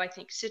patio, I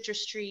think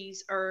citrus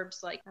trees,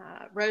 herbs like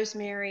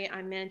rosemary,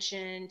 I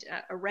mentioned,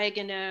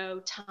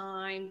 oregano,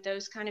 thyme,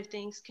 those kind of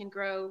things can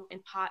grow in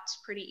pots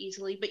pretty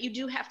easily, but you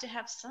do have to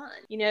have sun.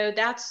 You know,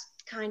 that's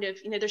kind of,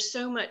 you know, there's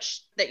so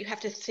much that you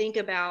have to think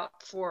about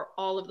for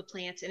all of the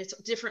plants, and it's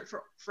different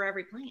for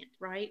every plant,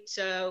 right?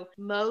 So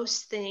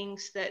most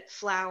things that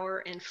flower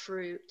and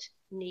fruit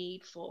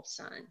need full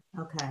sun.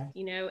 Okay.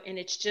 You know, and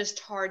it's just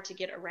hard to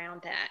get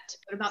around that.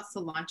 What about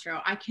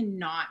cilantro? I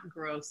cannot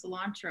grow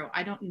cilantro.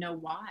 I don't know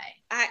why.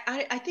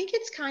 I think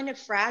it's kind of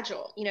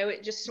fragile. You know,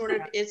 it just sort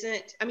of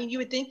isn't. I mean, you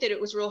would think that it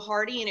was real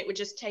hardy and it would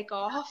just take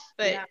off,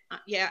 but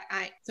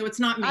so it's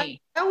not me.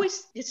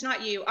 It's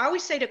not you. I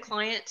always say to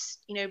clients,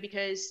 you know,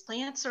 because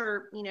plants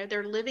are, you know,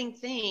 they're living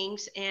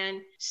things,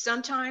 and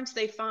sometimes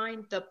they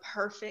find the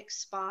perfect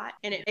spot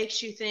and it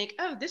makes you think,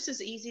 oh, this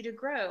is easy to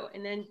grow.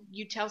 And then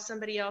you tell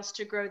somebody else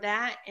to grow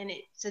that and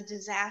it's a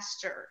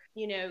disaster.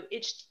 You know,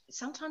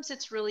 sometimes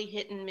it's really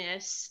hit and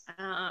miss.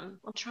 I'm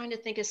trying to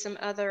think of some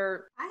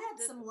other. I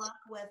had some luck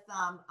with,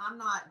 I'm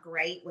not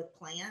great with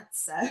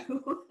plants.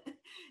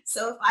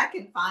 So if I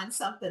can find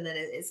something that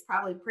is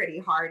probably pretty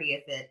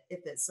hardy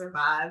if it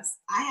survives.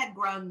 I had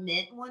grown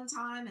mint one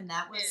time, and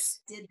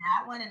did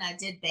that one, and I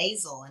did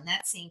basil, and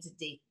that seemed to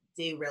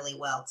do really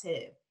well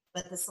too.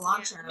 But the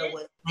cilantro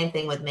was the same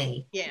thing with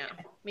me. Yeah,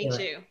 me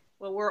too.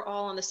 Well, we're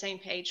all on the same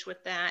page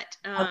with that.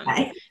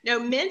 Okay. No,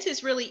 mint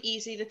is really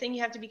easy. The thing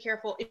you have to be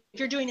careful, if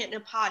you're doing it in a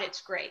pot, it's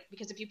great,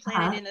 because if you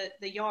plant it in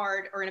the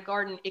yard or in a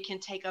garden, it can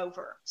take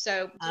over.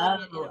 So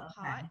doing it in a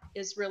pot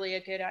is really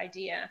a good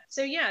idea.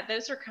 So yeah,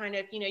 those are kind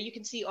of, you know, you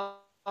can see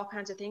all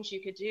kinds of things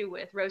you could do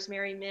with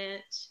rosemary,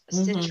 mint,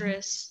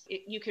 citrus.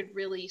 You could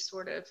really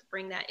sort of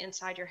bring that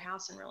inside your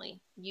house and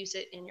really use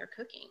it in your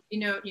cooking. You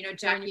know,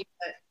 Jackie,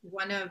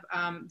 one of,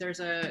 there's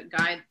a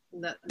guy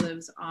that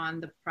lives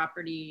on the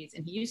properties,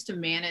 and he used to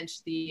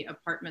manage the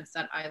apartments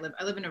that I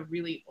live in a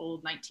really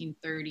old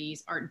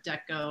 1930s Art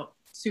Deco.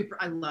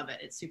 I love it.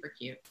 It's super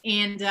cute.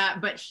 And,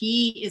 but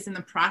he is in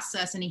the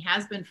process, and he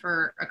has been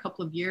for a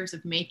couple of years,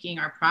 of making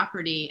our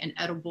property an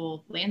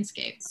edible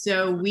landscape.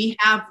 So we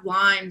have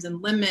limes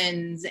and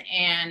lemons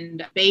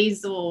and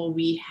basil,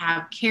 we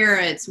have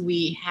carrots,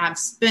 we have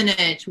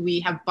spinach,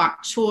 we have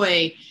bok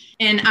choy.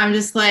 And I'm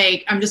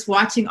just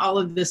watching all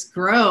of this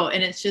grow.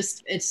 And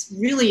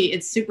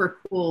it's super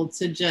cool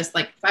to just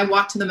like, if I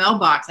walk to the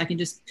mailbox, I can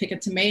just pick a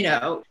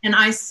tomato. And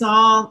I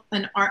saw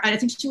I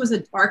think she was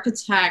an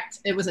architect.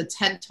 It was a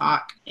TED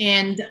Talk.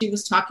 And she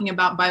was talking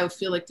about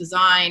biophilic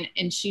design.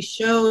 And she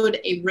showed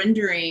a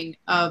rendering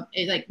of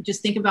it, like,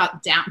 just think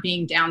about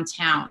being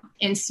downtown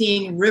and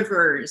seeing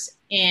rivers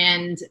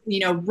and,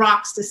 you know,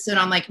 rocks to sit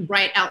on, like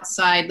right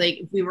outside.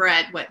 Like we were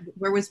at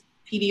where was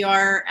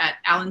PDR at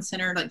Allen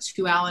Center, like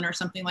 2 Allen or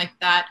something like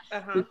that.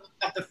 We look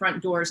out the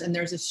front doors and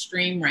there's a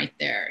stream right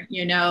there,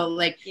 you know,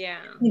 like, you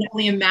can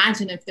only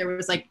imagine if there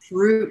was like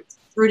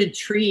fruited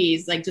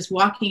trees, like just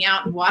walking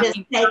out and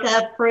walking. Just take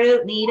a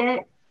fruit, eat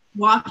it.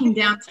 Walking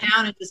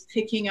downtown and just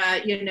picking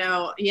a, you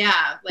know,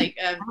 like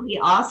that'd be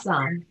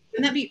awesome.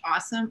 Wouldn't that be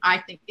awesome? I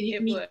think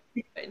it would.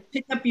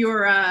 Pick up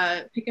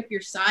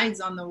your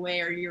sides on the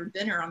way, or your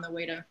dinner on the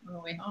way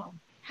home.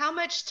 How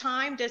much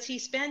time does he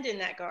spend in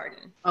that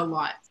garden? A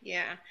lot.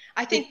 Yeah.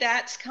 I think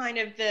that's kind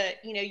of the,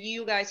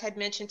 you guys had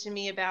mentioned to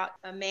me about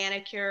a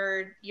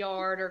manicured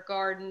yard or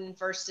garden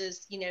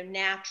versus,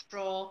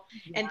 natural.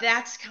 Yeah. And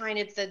that's kind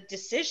of the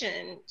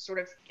decision sort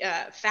of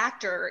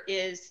factor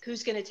is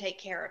who's going to take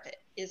care of it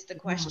is the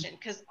question.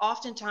 Because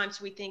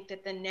oftentimes we think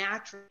that the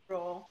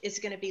natural is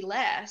going to be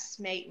less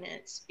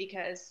maintenance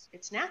because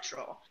it's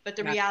natural. But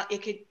the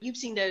reality, you've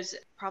seen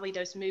probably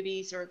those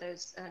movies or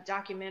those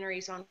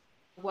documentaries on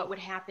what would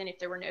happen if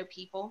there were no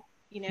people,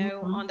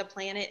 on the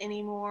planet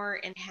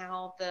anymore, and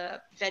how the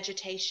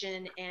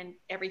vegetation and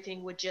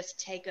everything would just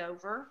take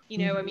over.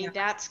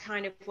 That's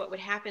kind of what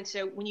would happen.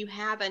 So when you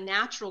have a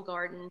natural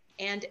garden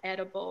and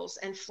edibles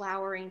and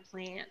flowering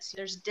plants,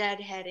 there's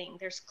deadheading,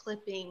 there's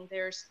clipping,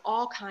 there's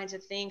all kinds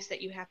of things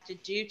that you have to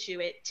do to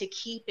it to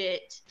keep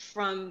it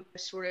from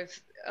sort of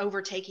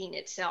overtaking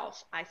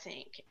itself. I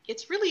think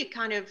it's really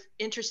kind of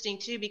interesting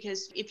too,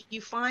 because if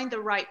you find the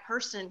right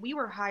person, we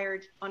were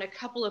hired on a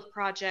couple of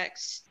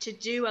projects to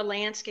do a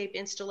landscape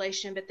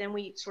installation, but then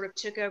we sort of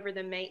took over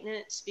the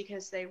maintenance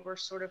because they were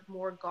sort of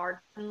more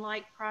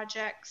garden-like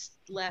projects,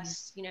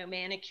 less,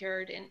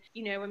 manicured. And,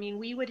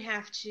 we would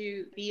have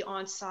to be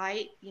on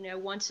site,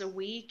 once a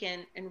week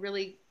and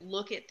really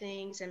look at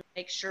things and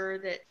make sure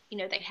that,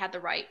 they had the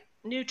right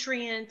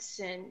nutrients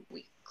and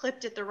we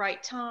clipped at the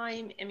right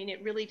time.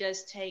 It really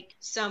does take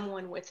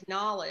someone with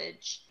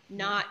knowledge,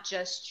 not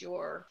just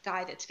your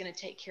guy that's going to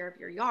take care of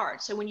your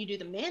yard. So when you do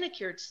the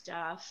manicured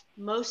stuff,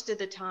 most of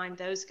the time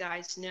those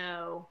guys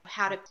know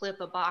how to clip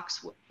a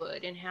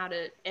boxwood and how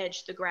to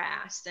edge the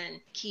grass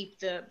and keep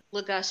the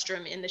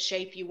ligustrum in the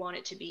shape you want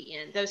it to be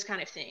in, those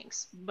kind of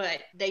things.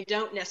 But they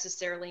don't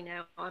necessarily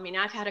know.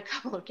 I've had a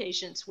couple of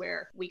occasions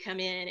where we come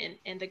in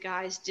and the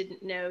guys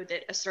didn't know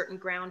that a certain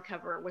ground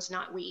cover was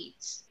not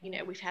weeds.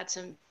 We've had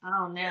some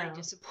very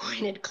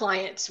disappointed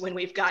clients when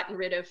we've gotten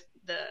rid of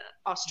the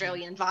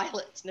Australian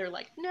violets, and they're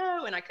like,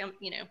 no, and I come,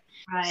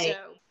 Right.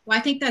 So, well,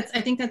 I think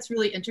that's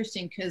really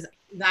interesting, because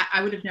that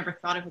I would have never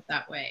thought of it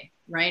that way,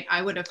 right?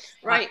 I would have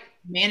thought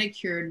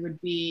manicured would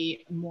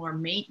be more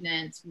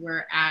maintenance,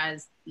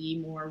 whereas the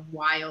more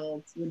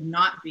wild would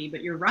not be.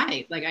 But you're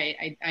right. Like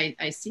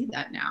I see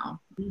that now.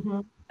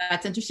 Mm-hmm.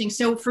 That's interesting.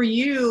 So for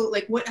you,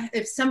 like, what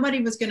if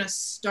somebody was going to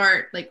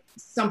start like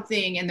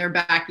something in their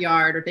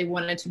backyard, or if they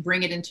wanted to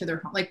bring it into their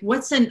home? Like,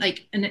 what's an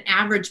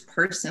average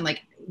person,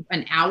 like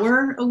an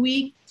hour a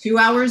week, 2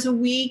 hours a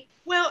week?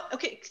 Well,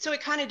 okay. So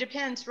it kind of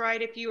depends,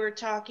 right? If you were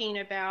talking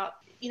about,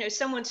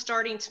 someone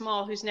starting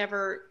small who's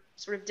never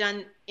sort of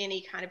done any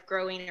kind of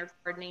growing or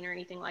gardening or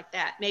anything like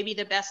that, maybe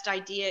the best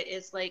idea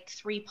is like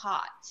 3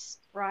 pots.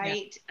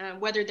 Right. Yeah.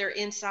 Whether they're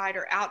inside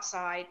or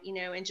outside,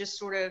 and just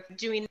sort of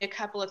doing a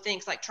couple of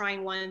things, like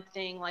trying one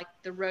thing like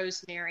the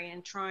rosemary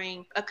and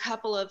trying a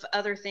couple of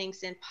other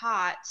things in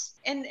pots.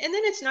 And then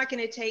it's not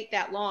going to take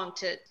that long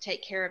to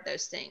take care of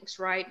those things.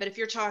 Right. But if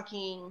you're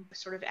talking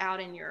sort of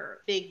out in your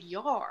big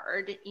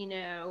yard,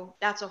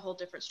 that's a whole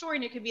different story.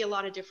 And it could be a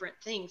lot of different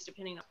things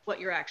depending on what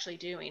you're actually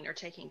doing or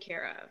taking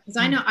care of. Because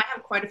I know I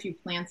have quite a few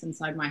plants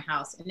inside my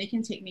house, and it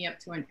can take me up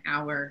to an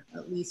hour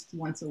at least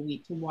once a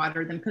week to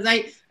water them. Because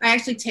I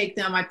actually take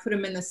them, I put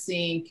them in the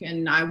sink,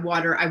 and I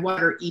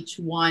water each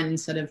one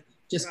instead of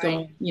just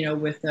going,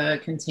 with a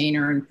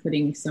container and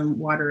putting some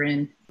water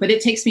in. But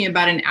it takes me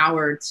about an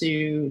hour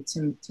to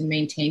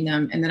maintain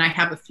them. And then I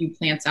have a few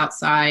plants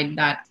outside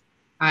that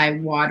I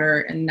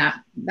water, and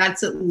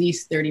that's at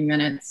least 30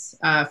 minutes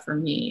for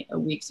me a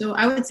week. So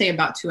I would say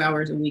about 2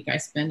 hours a week I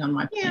spend on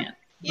my plant.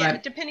 Yeah,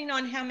 depending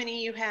on how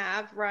many you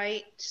have,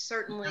 right?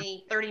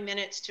 Certainly 30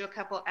 minutes to a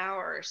couple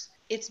hours.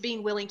 It's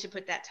being willing to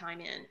put that time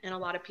in. And a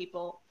lot of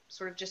people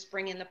sort of just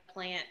bring in the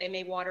plant. They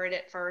may water it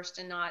at first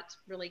and not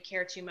really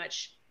care too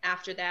much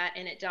after that,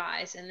 and it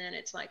dies. And then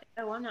it's like,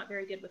 oh, I'm not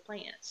very good with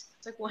plants.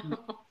 It's like,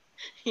 well,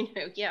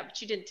 yeah,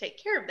 but you didn't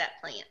take care of that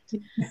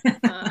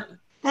plant.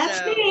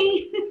 That's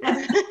me.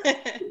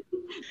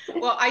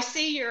 Well, I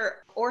see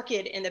your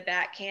orchid in the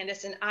back,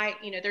 Candace, and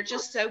they're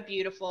just so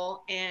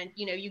beautiful. And,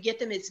 you get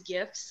them as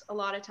gifts a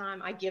lot of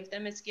time. I give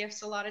them as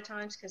gifts a lot of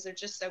times because they're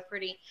just so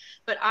pretty.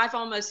 But I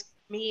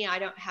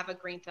don't have a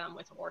green thumb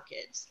with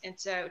orchids. And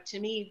so to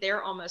me,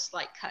 they're almost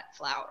like cut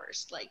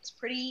flowers. Like, it's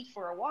pretty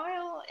for a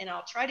while and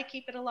I'll try to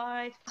keep it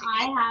alive.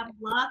 I have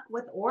luck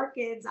with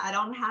orchids. I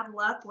don't have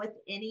luck with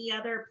any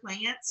other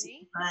plants,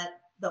 but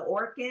the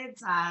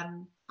orchids, I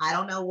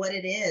don't know what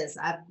it is.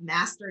 I've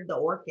mastered the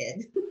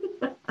orchid.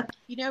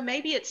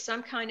 Maybe it's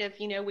some kind of,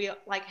 we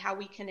like how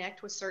we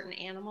connect with certain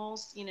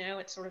animals,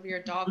 it's sort of you're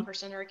a dog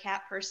person or a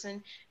cat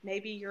person.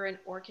 Maybe you're an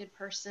orchid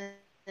person.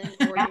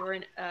 Or you're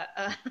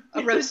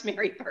a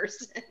rosemary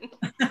person.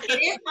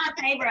 It is my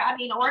favorite.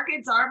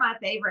 Orchids are my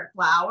favorite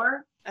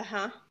flower.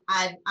 Uh-huh.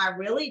 I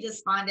really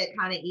just find it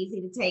kind of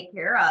easy to take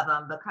care of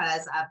them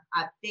because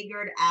I've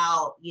figured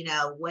out,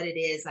 what it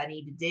is I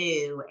need to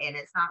do. And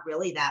it's not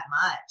really that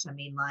much.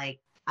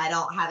 I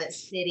don't have it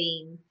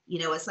sitting,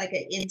 it's like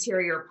an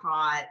interior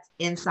pot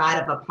inside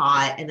of a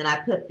pot. And then I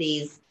put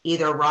these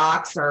either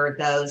rocks or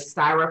those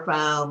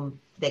styrofoam,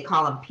 they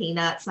call them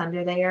peanuts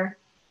under there.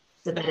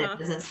 so that it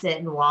doesn't sit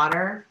in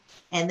water.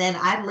 And then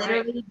I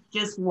literally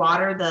just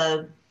water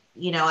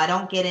I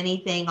don't get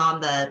anything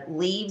on the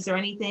leaves or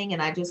anything.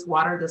 And I just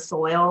water the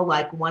soil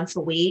like once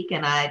a week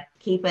and I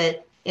keep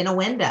it in a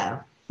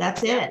window.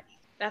 That's it.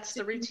 That's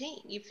the routine.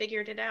 You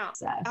figured it out.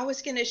 So. I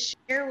was going to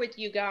share with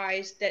you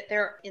guys that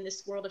there, in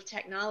this world of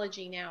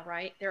technology now,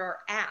 right? There are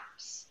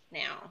apps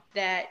now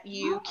that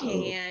you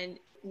can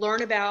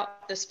learn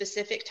about the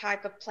specific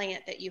type of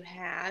plant that you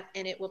have,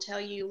 and it will tell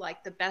you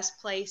like the best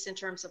place in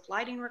terms of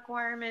lighting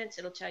requirements.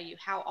 It'll tell you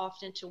how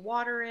often to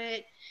water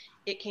it.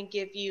 It can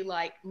give you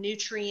like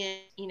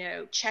nutrient,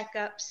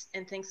 checkups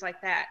and things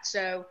like that.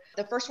 So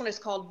the first one is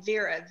called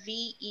Vera,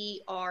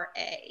 Vera.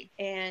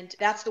 And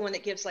that's the one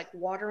that gives like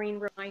watering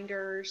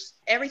reminders.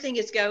 Everything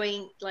is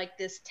going like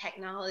this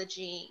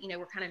technology,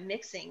 we're kind of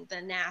mixing the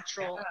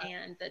natural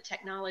and the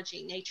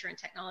technology, nature and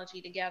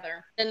technology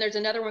together. Then there's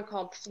another one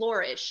called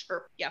Flourish,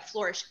 Flourish,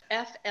 Florish,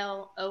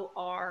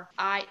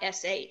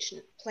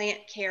 Plant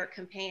Care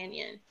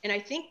Companion. And I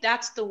think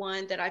that's the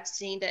one that I've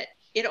seen that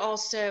it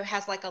also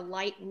has like a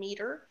light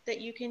meter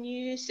that you can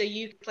use. So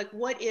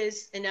what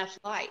is enough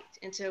light?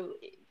 And so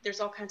there's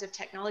all kinds of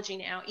technology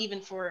now,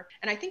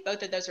 and I think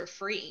both of those are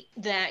free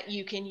that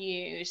you can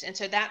use. And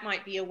so that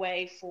might be a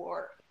way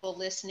for people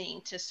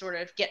listening to sort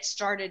of get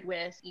started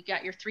with, you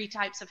got your 3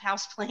 types of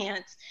house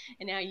plants,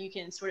 and now you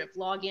can sort of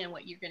log in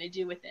what you're going to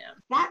do with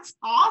them. That's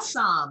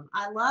awesome.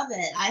 I love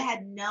it. I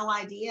had no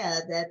idea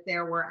that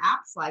there were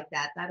apps like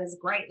that. That is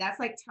great. That's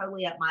like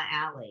totally up my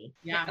alley.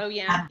 Yeah. Oh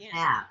yeah.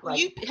 App.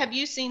 Have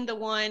you seen the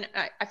one,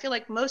 I feel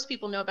like most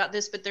people know about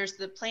this, but there's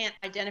the plant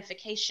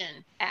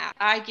identification app.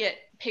 I get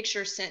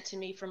pictures sent to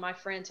me from my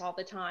friends all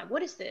the time.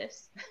 What is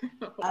this?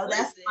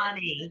 That's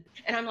funny.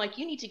 And I'm like,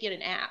 you need to get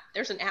an app.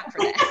 There's an app for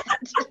that.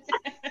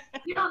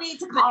 You don't need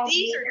to call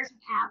me. There's an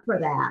app for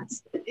that.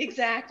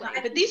 Exactly.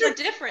 But these are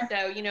different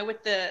though,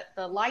 with the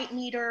light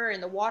meter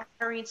and the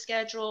watering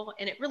schedule.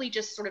 And it really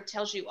just sort of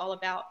tells you all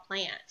about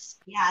plants.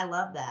 Yeah, I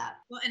love that.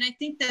 Well, and I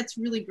think that's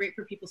really great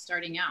for people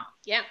starting out.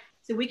 Yeah.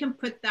 So we can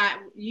put that,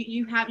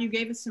 you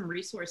gave us some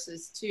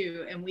resources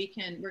too, and we're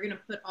going to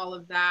put all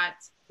of that.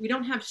 We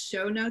don't have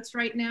show notes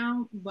right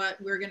now, but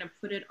we're going to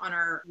put it on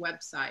our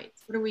website.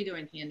 What are we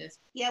doing, Candace?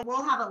 Yeah,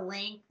 we'll have a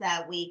link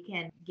that we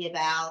can give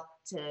out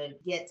to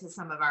get to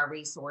some of our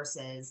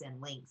resources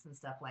and links and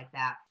stuff like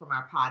that from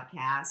our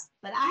podcast.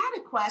 But I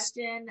had a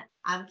question.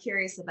 I'm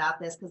curious about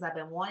this because I've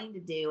been wanting to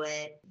do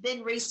it,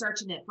 been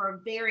researching it for a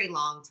very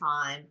long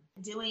time,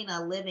 doing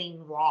a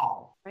living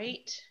wall.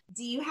 Right.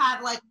 Do you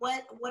have like,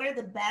 what are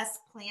the best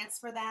plants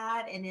for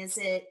that? And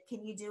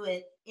can you do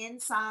it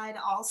inside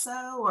also,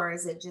 or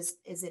is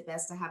it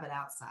best to have it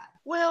outside?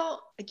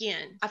 Well,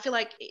 again, I feel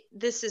like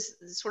this is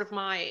sort of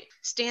my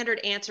standard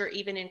answer,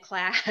 even in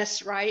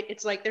class, right?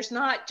 It's like, there's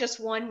not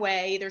just one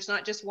way, there's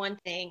not just one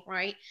thing,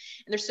 right?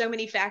 And there's so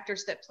many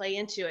factors that play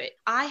into it.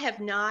 I have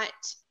not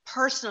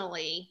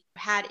personally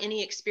had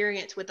any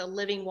experience with a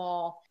living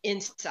wall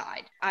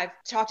inside. I've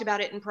talked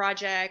about it in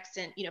projects,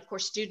 and of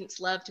course students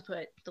love to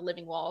put the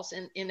living walls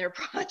in their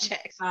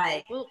projects.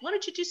 Right. Well, why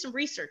don't you do some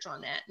research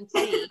on that and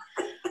see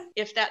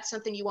if that's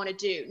something you want to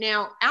do.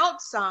 Now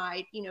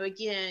outside,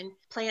 again,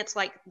 plants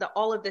like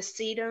all of the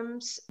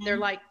sedums, they're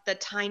like the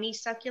tiny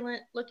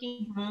succulent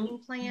looking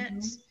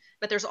plants.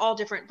 But there's all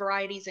different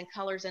varieties and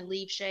colors and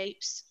leaf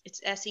shapes.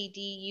 It's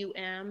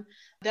sedum.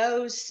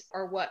 Those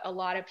are what a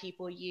lot of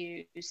people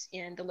use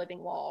in the living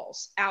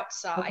walls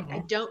outside. I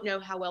don't know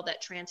how well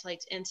that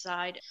translates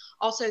inside.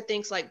 Also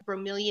things like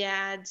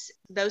bromeliads,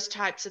 those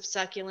types of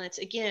succulents,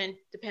 again,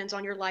 depends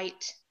on your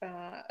light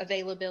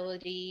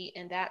availability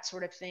and that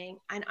sort of thing.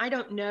 And I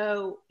don't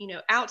know,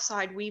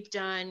 outside we've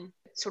done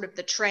sort of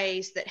the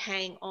trays that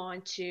hang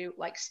on to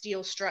like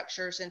steel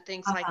structures and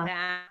things like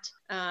that.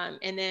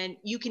 And then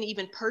you can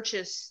even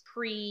purchase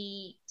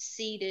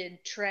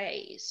pre-seeded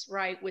trays,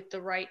 right, with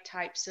the right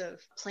types of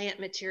plant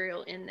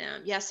material in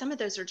them. Yeah, some of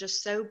those are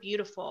just so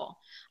beautiful.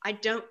 I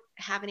don't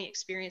have any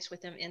experience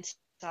with them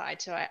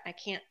inside, so I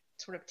can't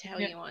sort of tell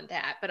you on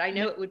that, but I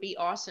know it would be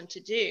awesome to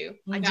do.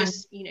 I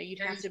just, you'd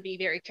have to be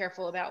very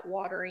careful about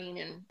watering,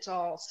 and it's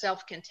all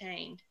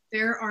self-contained.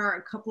 There are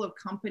a couple of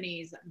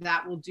companies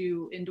that will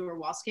do indoor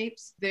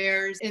wallscapes.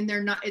 They're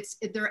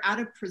out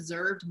of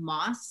preserved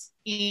moss,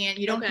 and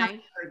you don't have to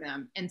water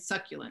them, and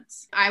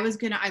succulents. I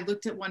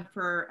looked at one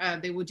for,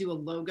 they will do a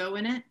logo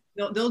in it.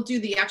 They'll do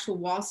the actual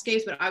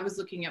wallscapes, but I was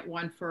looking at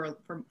one for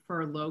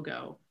a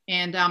logo.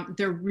 And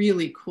they're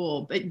really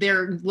cool, but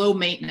they're low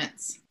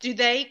maintenance. Do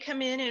they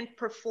come in and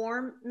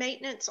perform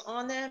maintenance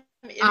on them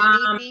if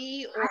need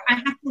be? Or? I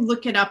have to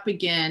look it up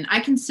again. I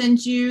can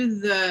send you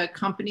the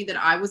company that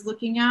I was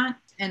looking at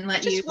and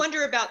let you. I just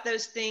wonder about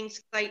those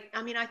things. I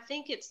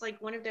think it's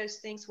like one of those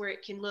things where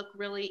it can look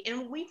really,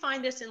 and we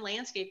find this in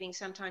landscaping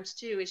sometimes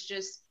too. It's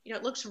just,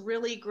 it looks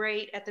really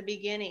great at the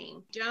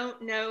beginning.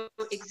 Don't know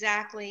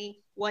exactly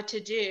what to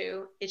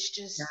do. It's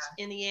just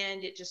in the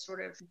end, it just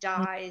sort of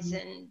dies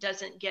and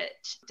doesn't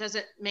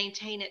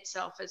maintain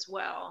itself as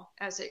well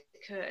as it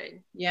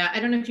could. Yeah. I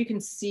don't know if you can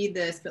see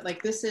this, but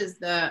like this is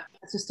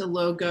it's just a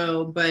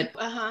logo, but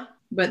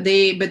but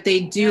they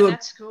do. Yeah,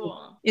 that's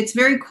cool. It's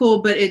very cool,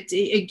 but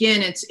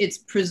it's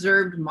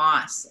preserved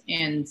moss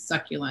and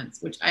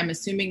succulents, which I'm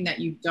assuming that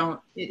you don't.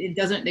 It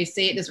doesn't. They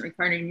say it doesn't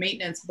require any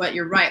maintenance, but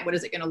you're right. What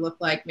is it going to look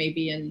like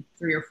maybe in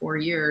 3 or 4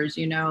 years?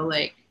 You know,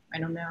 like I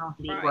don't know.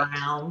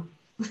 Brown.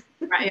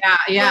 Right,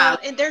 yeah. Well,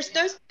 and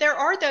there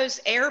are those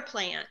air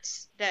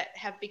plants that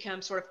have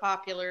become sort of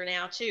popular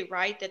now too,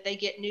 right? That they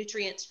get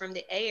nutrients from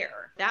the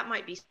air. That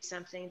might be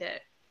something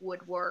that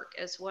would work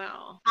as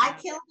well. I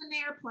killed an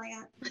air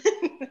plant.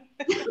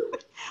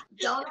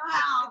 Don't know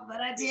how,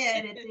 but I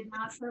did. It did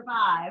not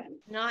survive.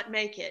 Not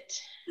make it.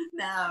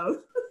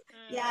 No.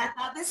 Yeah, I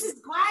thought this is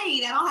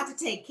great. I don't have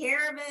to take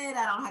care of it.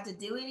 I don't have to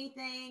do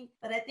anything.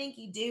 But I think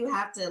you do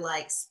have to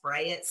like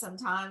spray it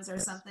sometimes or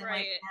something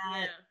like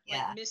that.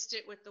 Yeah. Like mist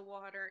it with the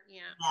water.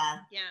 Yeah.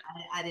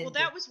 I didn't. Well,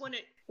 that was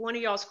one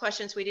of y'all's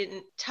questions we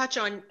didn't touch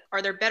on.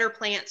 Are there better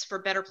plants for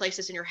better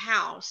places in your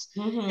house?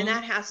 Mm-hmm. And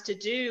that has to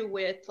do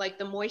with like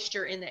the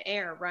moisture in the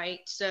air, right?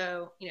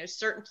 So,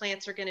 certain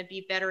plants are going to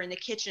be better in the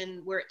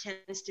kitchen where it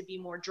tends to be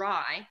more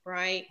dry,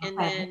 right? And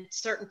then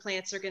certain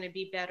plants are going to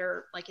be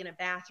better like in a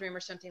bathroom or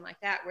something like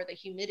that where the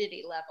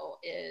humidity level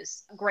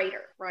is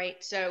greater, right?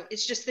 So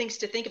it's just things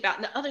to think about.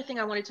 And the other thing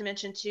I wanted to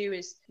mention too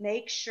is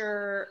make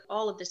sure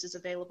all of this is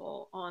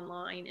available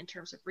online in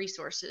terms of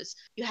resources.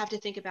 You have to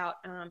think about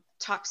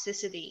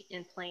toxicity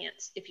in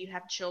plants if you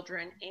have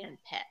children and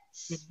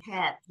pets.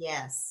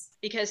 Yes.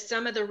 Because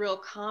some of the real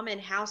common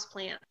house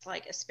plants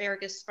like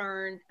asparagus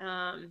fern,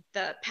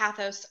 the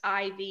Pathos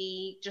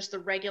ivy, just the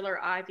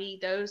regular ivy,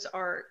 those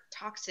are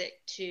toxic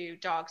to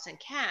dogs and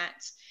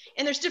cats.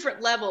 And there's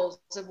different levels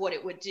of what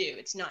it would do.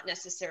 It's not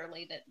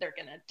necessarily that they're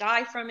going to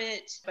die from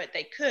it, but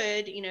they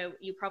could.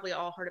 You probably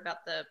all heard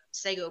about the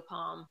sago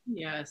palm.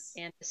 Yes.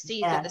 And the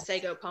seeds of the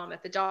sago palm.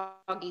 If the dog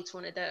eats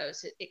one of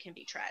those, it can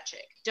be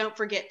tragic. Don't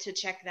forget to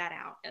check that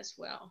out as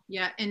well.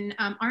 Yeah. And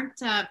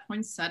aren't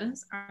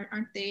poinsettias,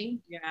 aren't they?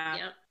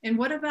 Yeah. And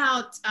what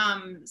about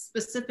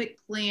specific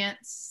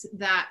plants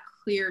that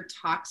clear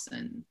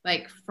toxin,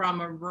 like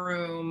from a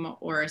room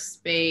or a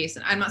space?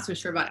 And I'm not so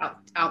sure about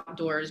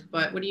outdoors,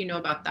 but what do you know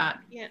about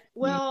that? Yeah.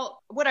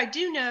 Well, what I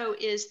do know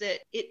is that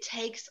it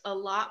takes a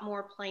lot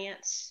more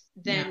plants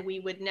than we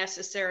would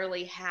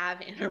necessarily have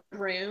in a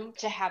room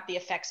to have the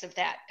effects of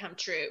that come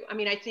true. I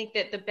mean, I think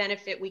that the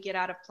benefit we get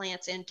out of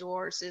plants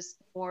indoors is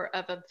more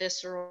of a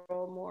visceral,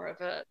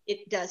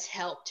 it does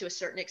help to a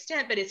certain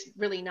extent, but it's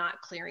really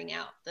not clearing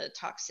out the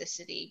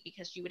toxicity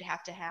because you would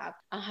have to have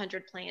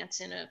 100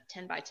 plants in a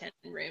 10 by 10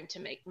 room to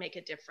make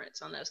a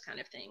difference on those kind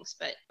of things.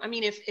 But I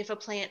mean, if a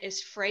plant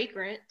is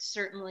fragrant,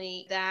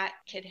 certainly that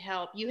could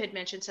help. You had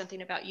mentioned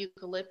something about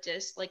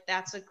eucalyptus, like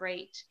that's a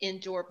great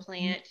indoor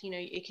plant.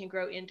 It can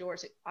grow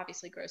indoors. It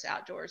obviously grows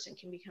outdoors and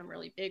can become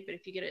really big, but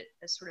if you get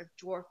a sort of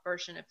dwarf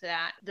version of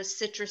that, the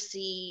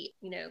citrusy,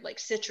 like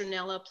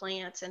citronella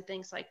plants and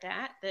things like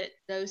that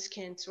those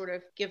can sort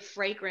of give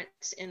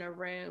fragrance in a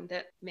room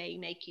that may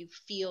make you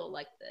feel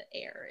like the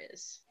air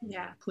is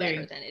clear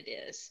better than it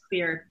is.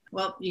 Clear.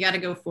 Well, you got to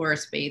go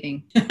forest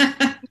bathing.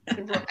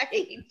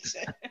 Right.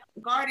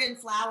 Garden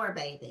flower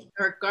bathing.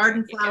 Or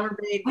garden flower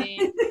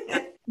bathing.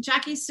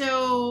 Jackie,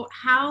 so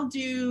how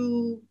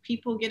do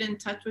people get in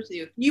touch with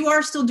you? You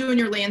are still doing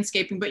your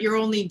landscaping, but you're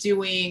only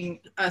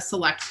doing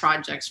select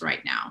projects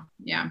right now.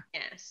 Yeah.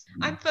 Yes.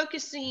 I'm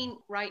focusing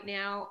right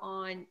now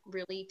on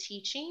really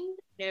teaching,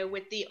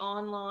 with the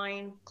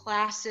online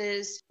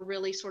classes,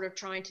 really sort of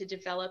trying to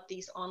develop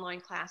these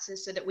online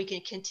classes so that we can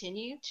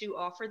continue to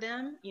offer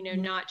them,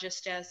 not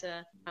just as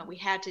we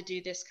had to do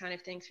this kind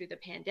of thing through the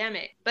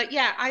pandemic. But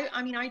yeah,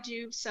 I mean, I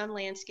do some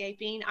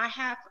landscaping.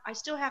 I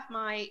still have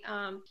my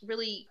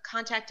really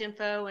contact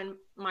info and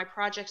my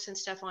projects and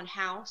stuff on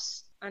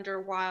House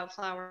under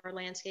Wildflower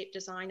Landscape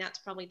Design. That's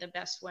probably the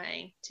best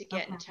way to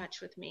get in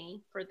touch with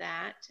me for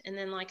that. And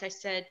then, like I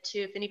said,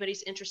 too, if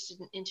anybody's interested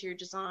in interior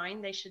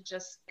design, they should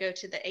just go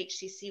to the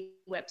HCC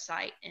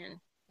website and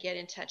get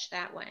in touch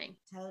that way.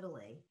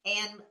 Totally.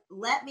 And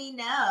let me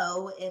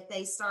know if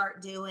they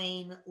start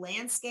doing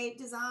landscape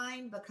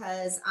design,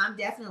 because I'm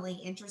definitely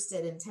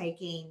interested in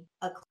taking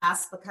a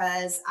class,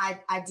 because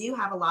I do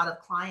have a lot of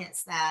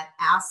clients that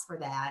ask for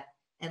that.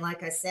 And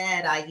like I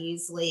said, I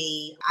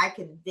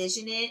can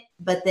vision it,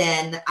 but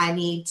then I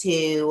need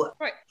to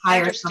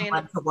hire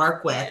someone to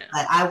work with.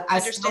 But I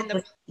understand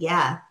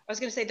I was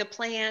going to say the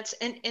plants,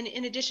 and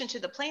in addition to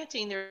the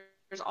planting,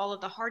 there's all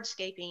of the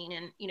hardscaping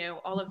and,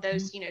 all of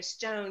those,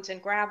 stones and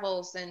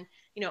gravels and,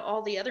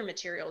 all the other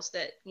materials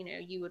that,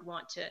 you would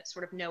want to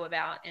sort of know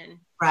about and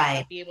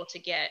be able to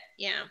get.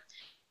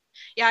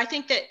 Yeah, I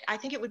think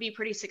it would be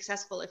pretty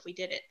successful if we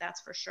did it.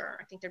 That's for sure.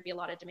 I think there'd be a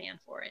lot of demand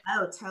for it.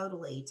 Oh,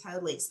 totally.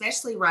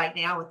 Especially right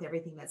now with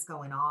everything that's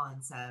going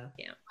on. So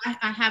yeah,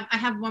 I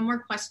have one more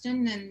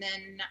question, and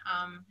then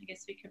I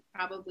guess we could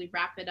probably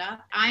wrap it up.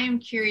 I am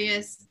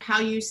curious how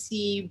you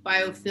see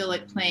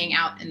biophilic playing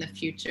out in the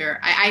future.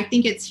 I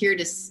think it's here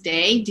to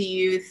stay. Do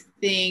you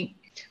think?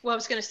 Well, I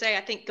was going to say,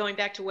 I think going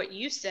back to what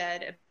you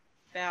said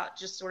about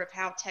just sort of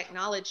how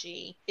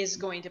technology is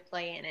going to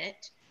play in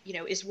it.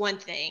 is one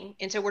thing.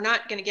 And so we're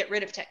not going to get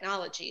rid of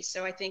technology.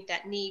 So I think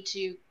that need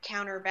to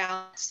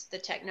counterbalance the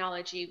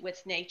technology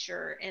with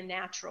nature and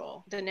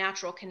the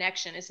natural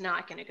connection is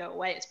not going to go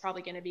away. It's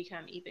probably going to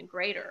become even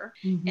greater.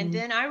 Mm-hmm. And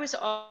then I was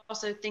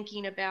also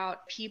thinking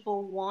about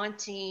people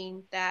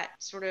wanting that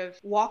sort of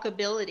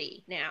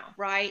walkability now,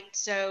 right?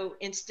 So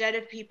instead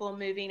of people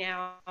moving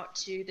out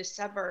to the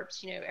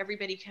suburbs,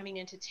 everybody coming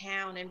into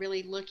town and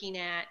really looking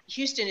at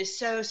Houston is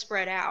so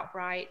spread out,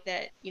 right?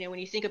 That, when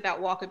you think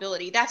about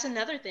walkability, that's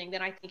another thing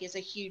that I think is a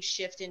huge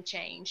shift in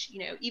change.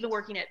 Even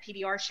working at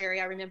PBR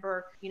Sherry, I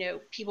remember,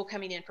 people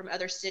coming in from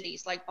other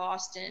cities like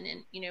Boston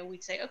and,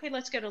 we'd say, okay,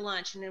 let's go to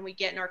lunch. And then we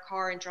get in our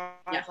car and drive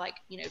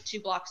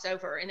 2 blocks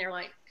over. And they're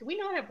like, could we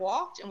not have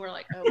walked? And we're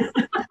like, oh,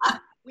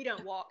 we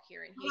don't walk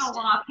here in Houston. We don't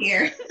walk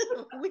here.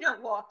 We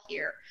don't walk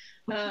here.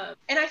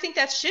 And I think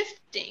that's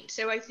shifting.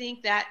 So I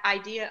think that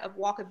idea of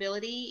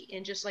walkability,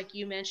 and just like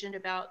you mentioned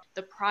about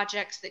the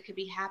projects that could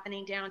be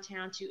happening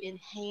downtown to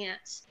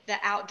enhance the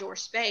outdoor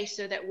space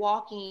so that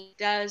walking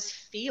does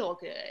feel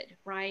good,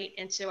 right?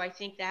 And so I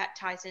think that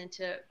ties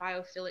into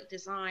biophilic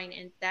design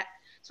and that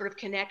sort of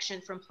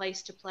connection from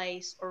place to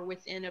place or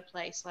within a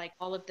place, like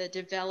all of the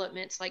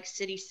developments like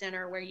City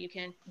Center where you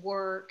can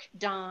work,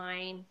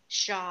 dine,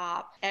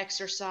 shop,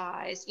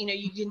 exercise,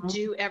 you can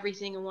do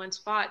everything in one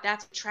spot.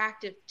 That's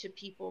attractive to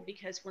people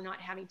because we're not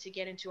having to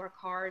get into our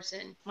cars.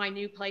 And my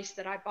new place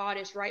that I bought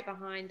is right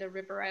behind the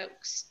River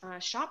Oaks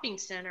shopping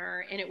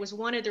center. And it was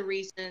one of the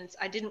reasons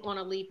I didn't want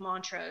to leave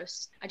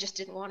Montrose. I just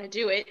didn't want to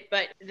do it.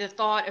 But the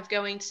thought of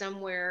going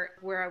somewhere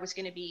where I was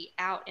going to be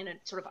out and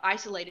sort of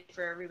isolated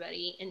for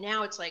everybody. And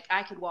now it's like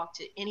I could walk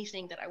to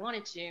anything that I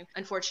wanted to.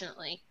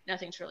 Unfortunately,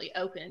 nothing's really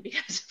open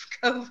because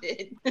of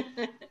COVID.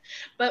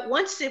 But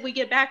once we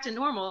get back to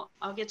normal,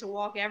 I'll get to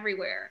walk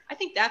everywhere. I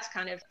think that's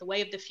kind of the way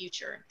of the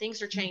future.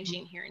 Things are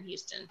changing here in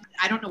Houston.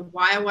 I don't know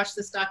why I watched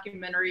this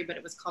documentary, but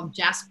it was called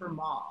Jasper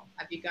Mall.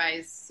 Have you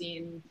guys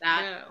seen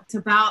that? No. It's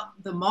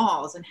about the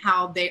malls and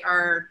how they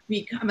are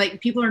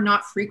people are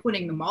not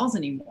frequenting the malls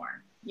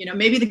anymore.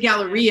 Maybe the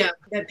Galleria,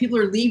 that people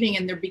are leaving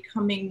and they're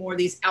becoming more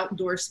these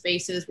outdoor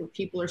spaces where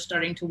people are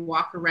starting to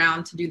walk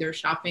around to do their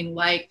shopping,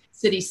 like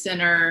City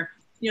Center.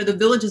 The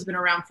Village has been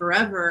around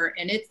forever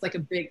and it's like a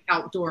big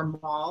outdoor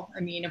mall.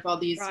 Of all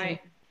these, right.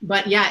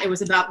 But yeah, it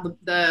was about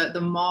the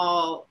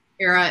mall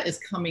era is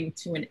coming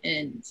to an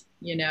end.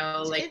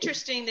 It's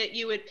interesting that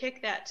you would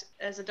pick that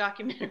as a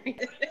documentary.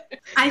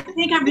 I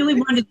think I really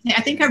wanted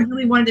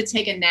to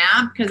take a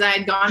nap because I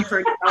had gone for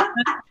a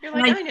You're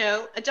like, I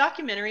know, a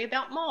documentary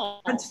about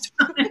malls.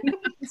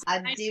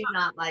 I do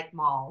not like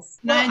malls.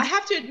 Well, I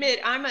have to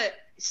admit, I'm a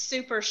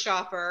super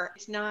shopper.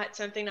 It's not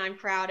something I'm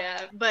proud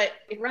of, but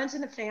it runs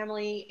in the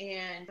family.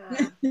 And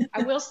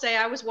I will say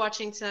I was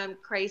watching some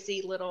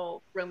crazy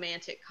little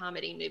romantic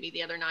comedy movie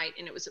the other night,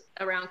 and it was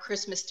around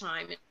Christmas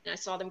time, and I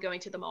saw them going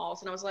to the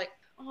malls, and I was like,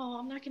 oh,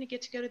 I'm not going to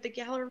get to go to the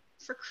gallery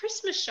for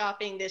Christmas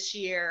shopping this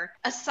year.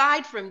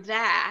 Aside from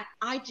that,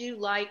 I do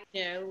like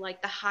the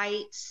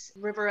Heights,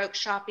 River Oaks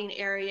shopping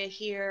area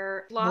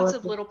here, lots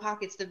of little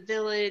pockets, the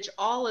Village,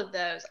 all of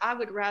those. I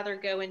would rather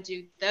go and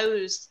do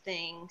those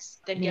things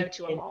than go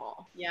to a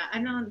mall. Yeah, I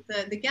know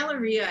the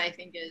Galleria, I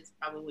think, is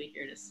probably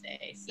here to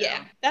stay. So.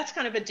 Yeah, that's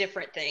kind of a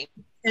different thing.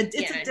 It's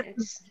a different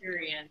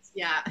experience.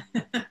 Yeah.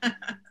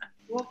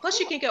 Well, plus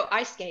you can go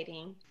ice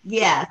skating.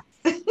 Yeah.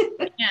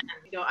 Yeah,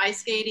 you go ice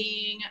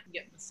skating,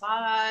 get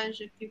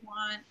massage if you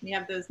want. We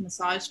have those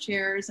massage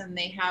chairs, and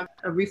they have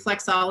a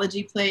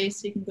reflexology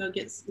place. You can go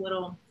get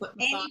little foot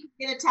massage. And you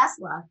can get a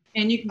Tesla.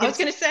 And you can. I was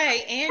going to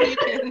say, and you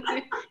can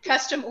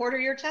custom order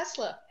your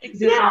Tesla.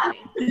 Exactly.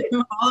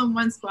 Yeah. All in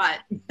one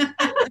spot.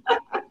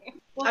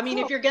 Well, I mean,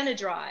 if you're going to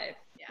drive.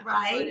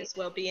 Right. Might as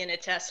well be in a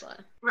Tesla.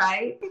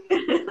 Right.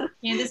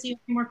 Candace, you have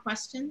any more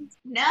questions?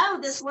 No,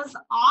 this was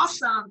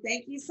awesome.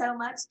 Thank you so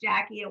much,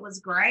 Jackie. It was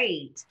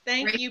great.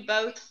 Thank you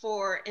both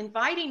for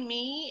inviting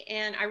me.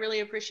 And I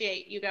really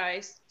appreciate you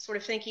guys sort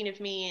of thinking of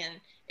me.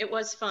 And it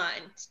was fun.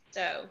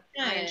 So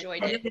I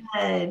enjoyed it.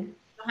 Good.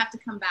 You'll have to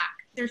come back.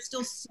 There's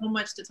still so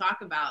much to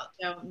talk about.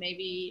 So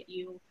maybe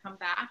you'll come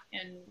back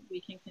and we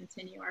can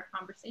continue our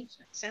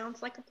conversation.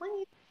 Sounds like a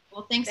plan.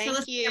 Well, thanks for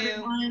listening,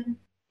 everyone.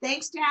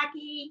 Thanks,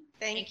 Jackie.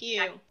 Thank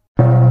you.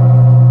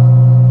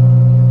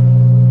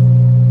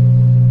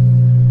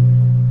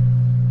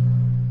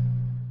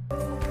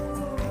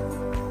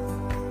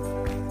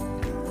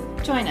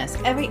 Join us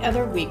every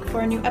other week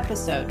for a new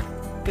episode.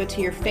 Go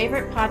to your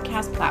favorite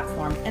podcast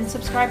platform and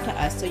subscribe to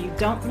us so you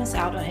don't miss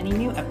out on any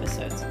new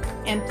episodes.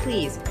 And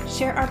please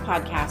share our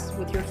podcast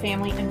with your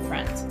family and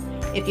friends.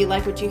 If you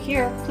like what you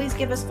hear, please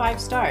give us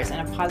 5 stars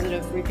and a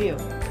positive review.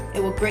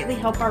 It will greatly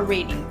help our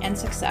rating and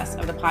success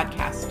of the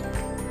podcast.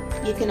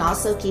 You can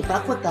also keep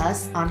up with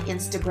us on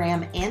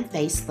Instagram and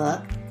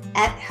Facebook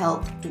at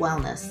Health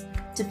Dwellness.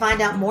 To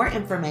find out more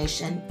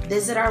information,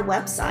 visit our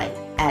website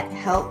at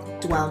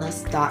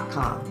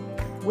healthdwellness.com.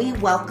 We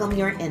welcome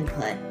your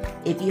input.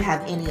 If you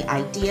have any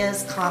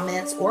ideas,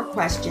 comments, or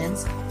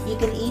questions, you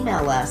can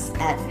email us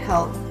at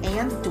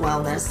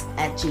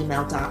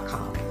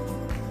healthanddwellness@gmail.com.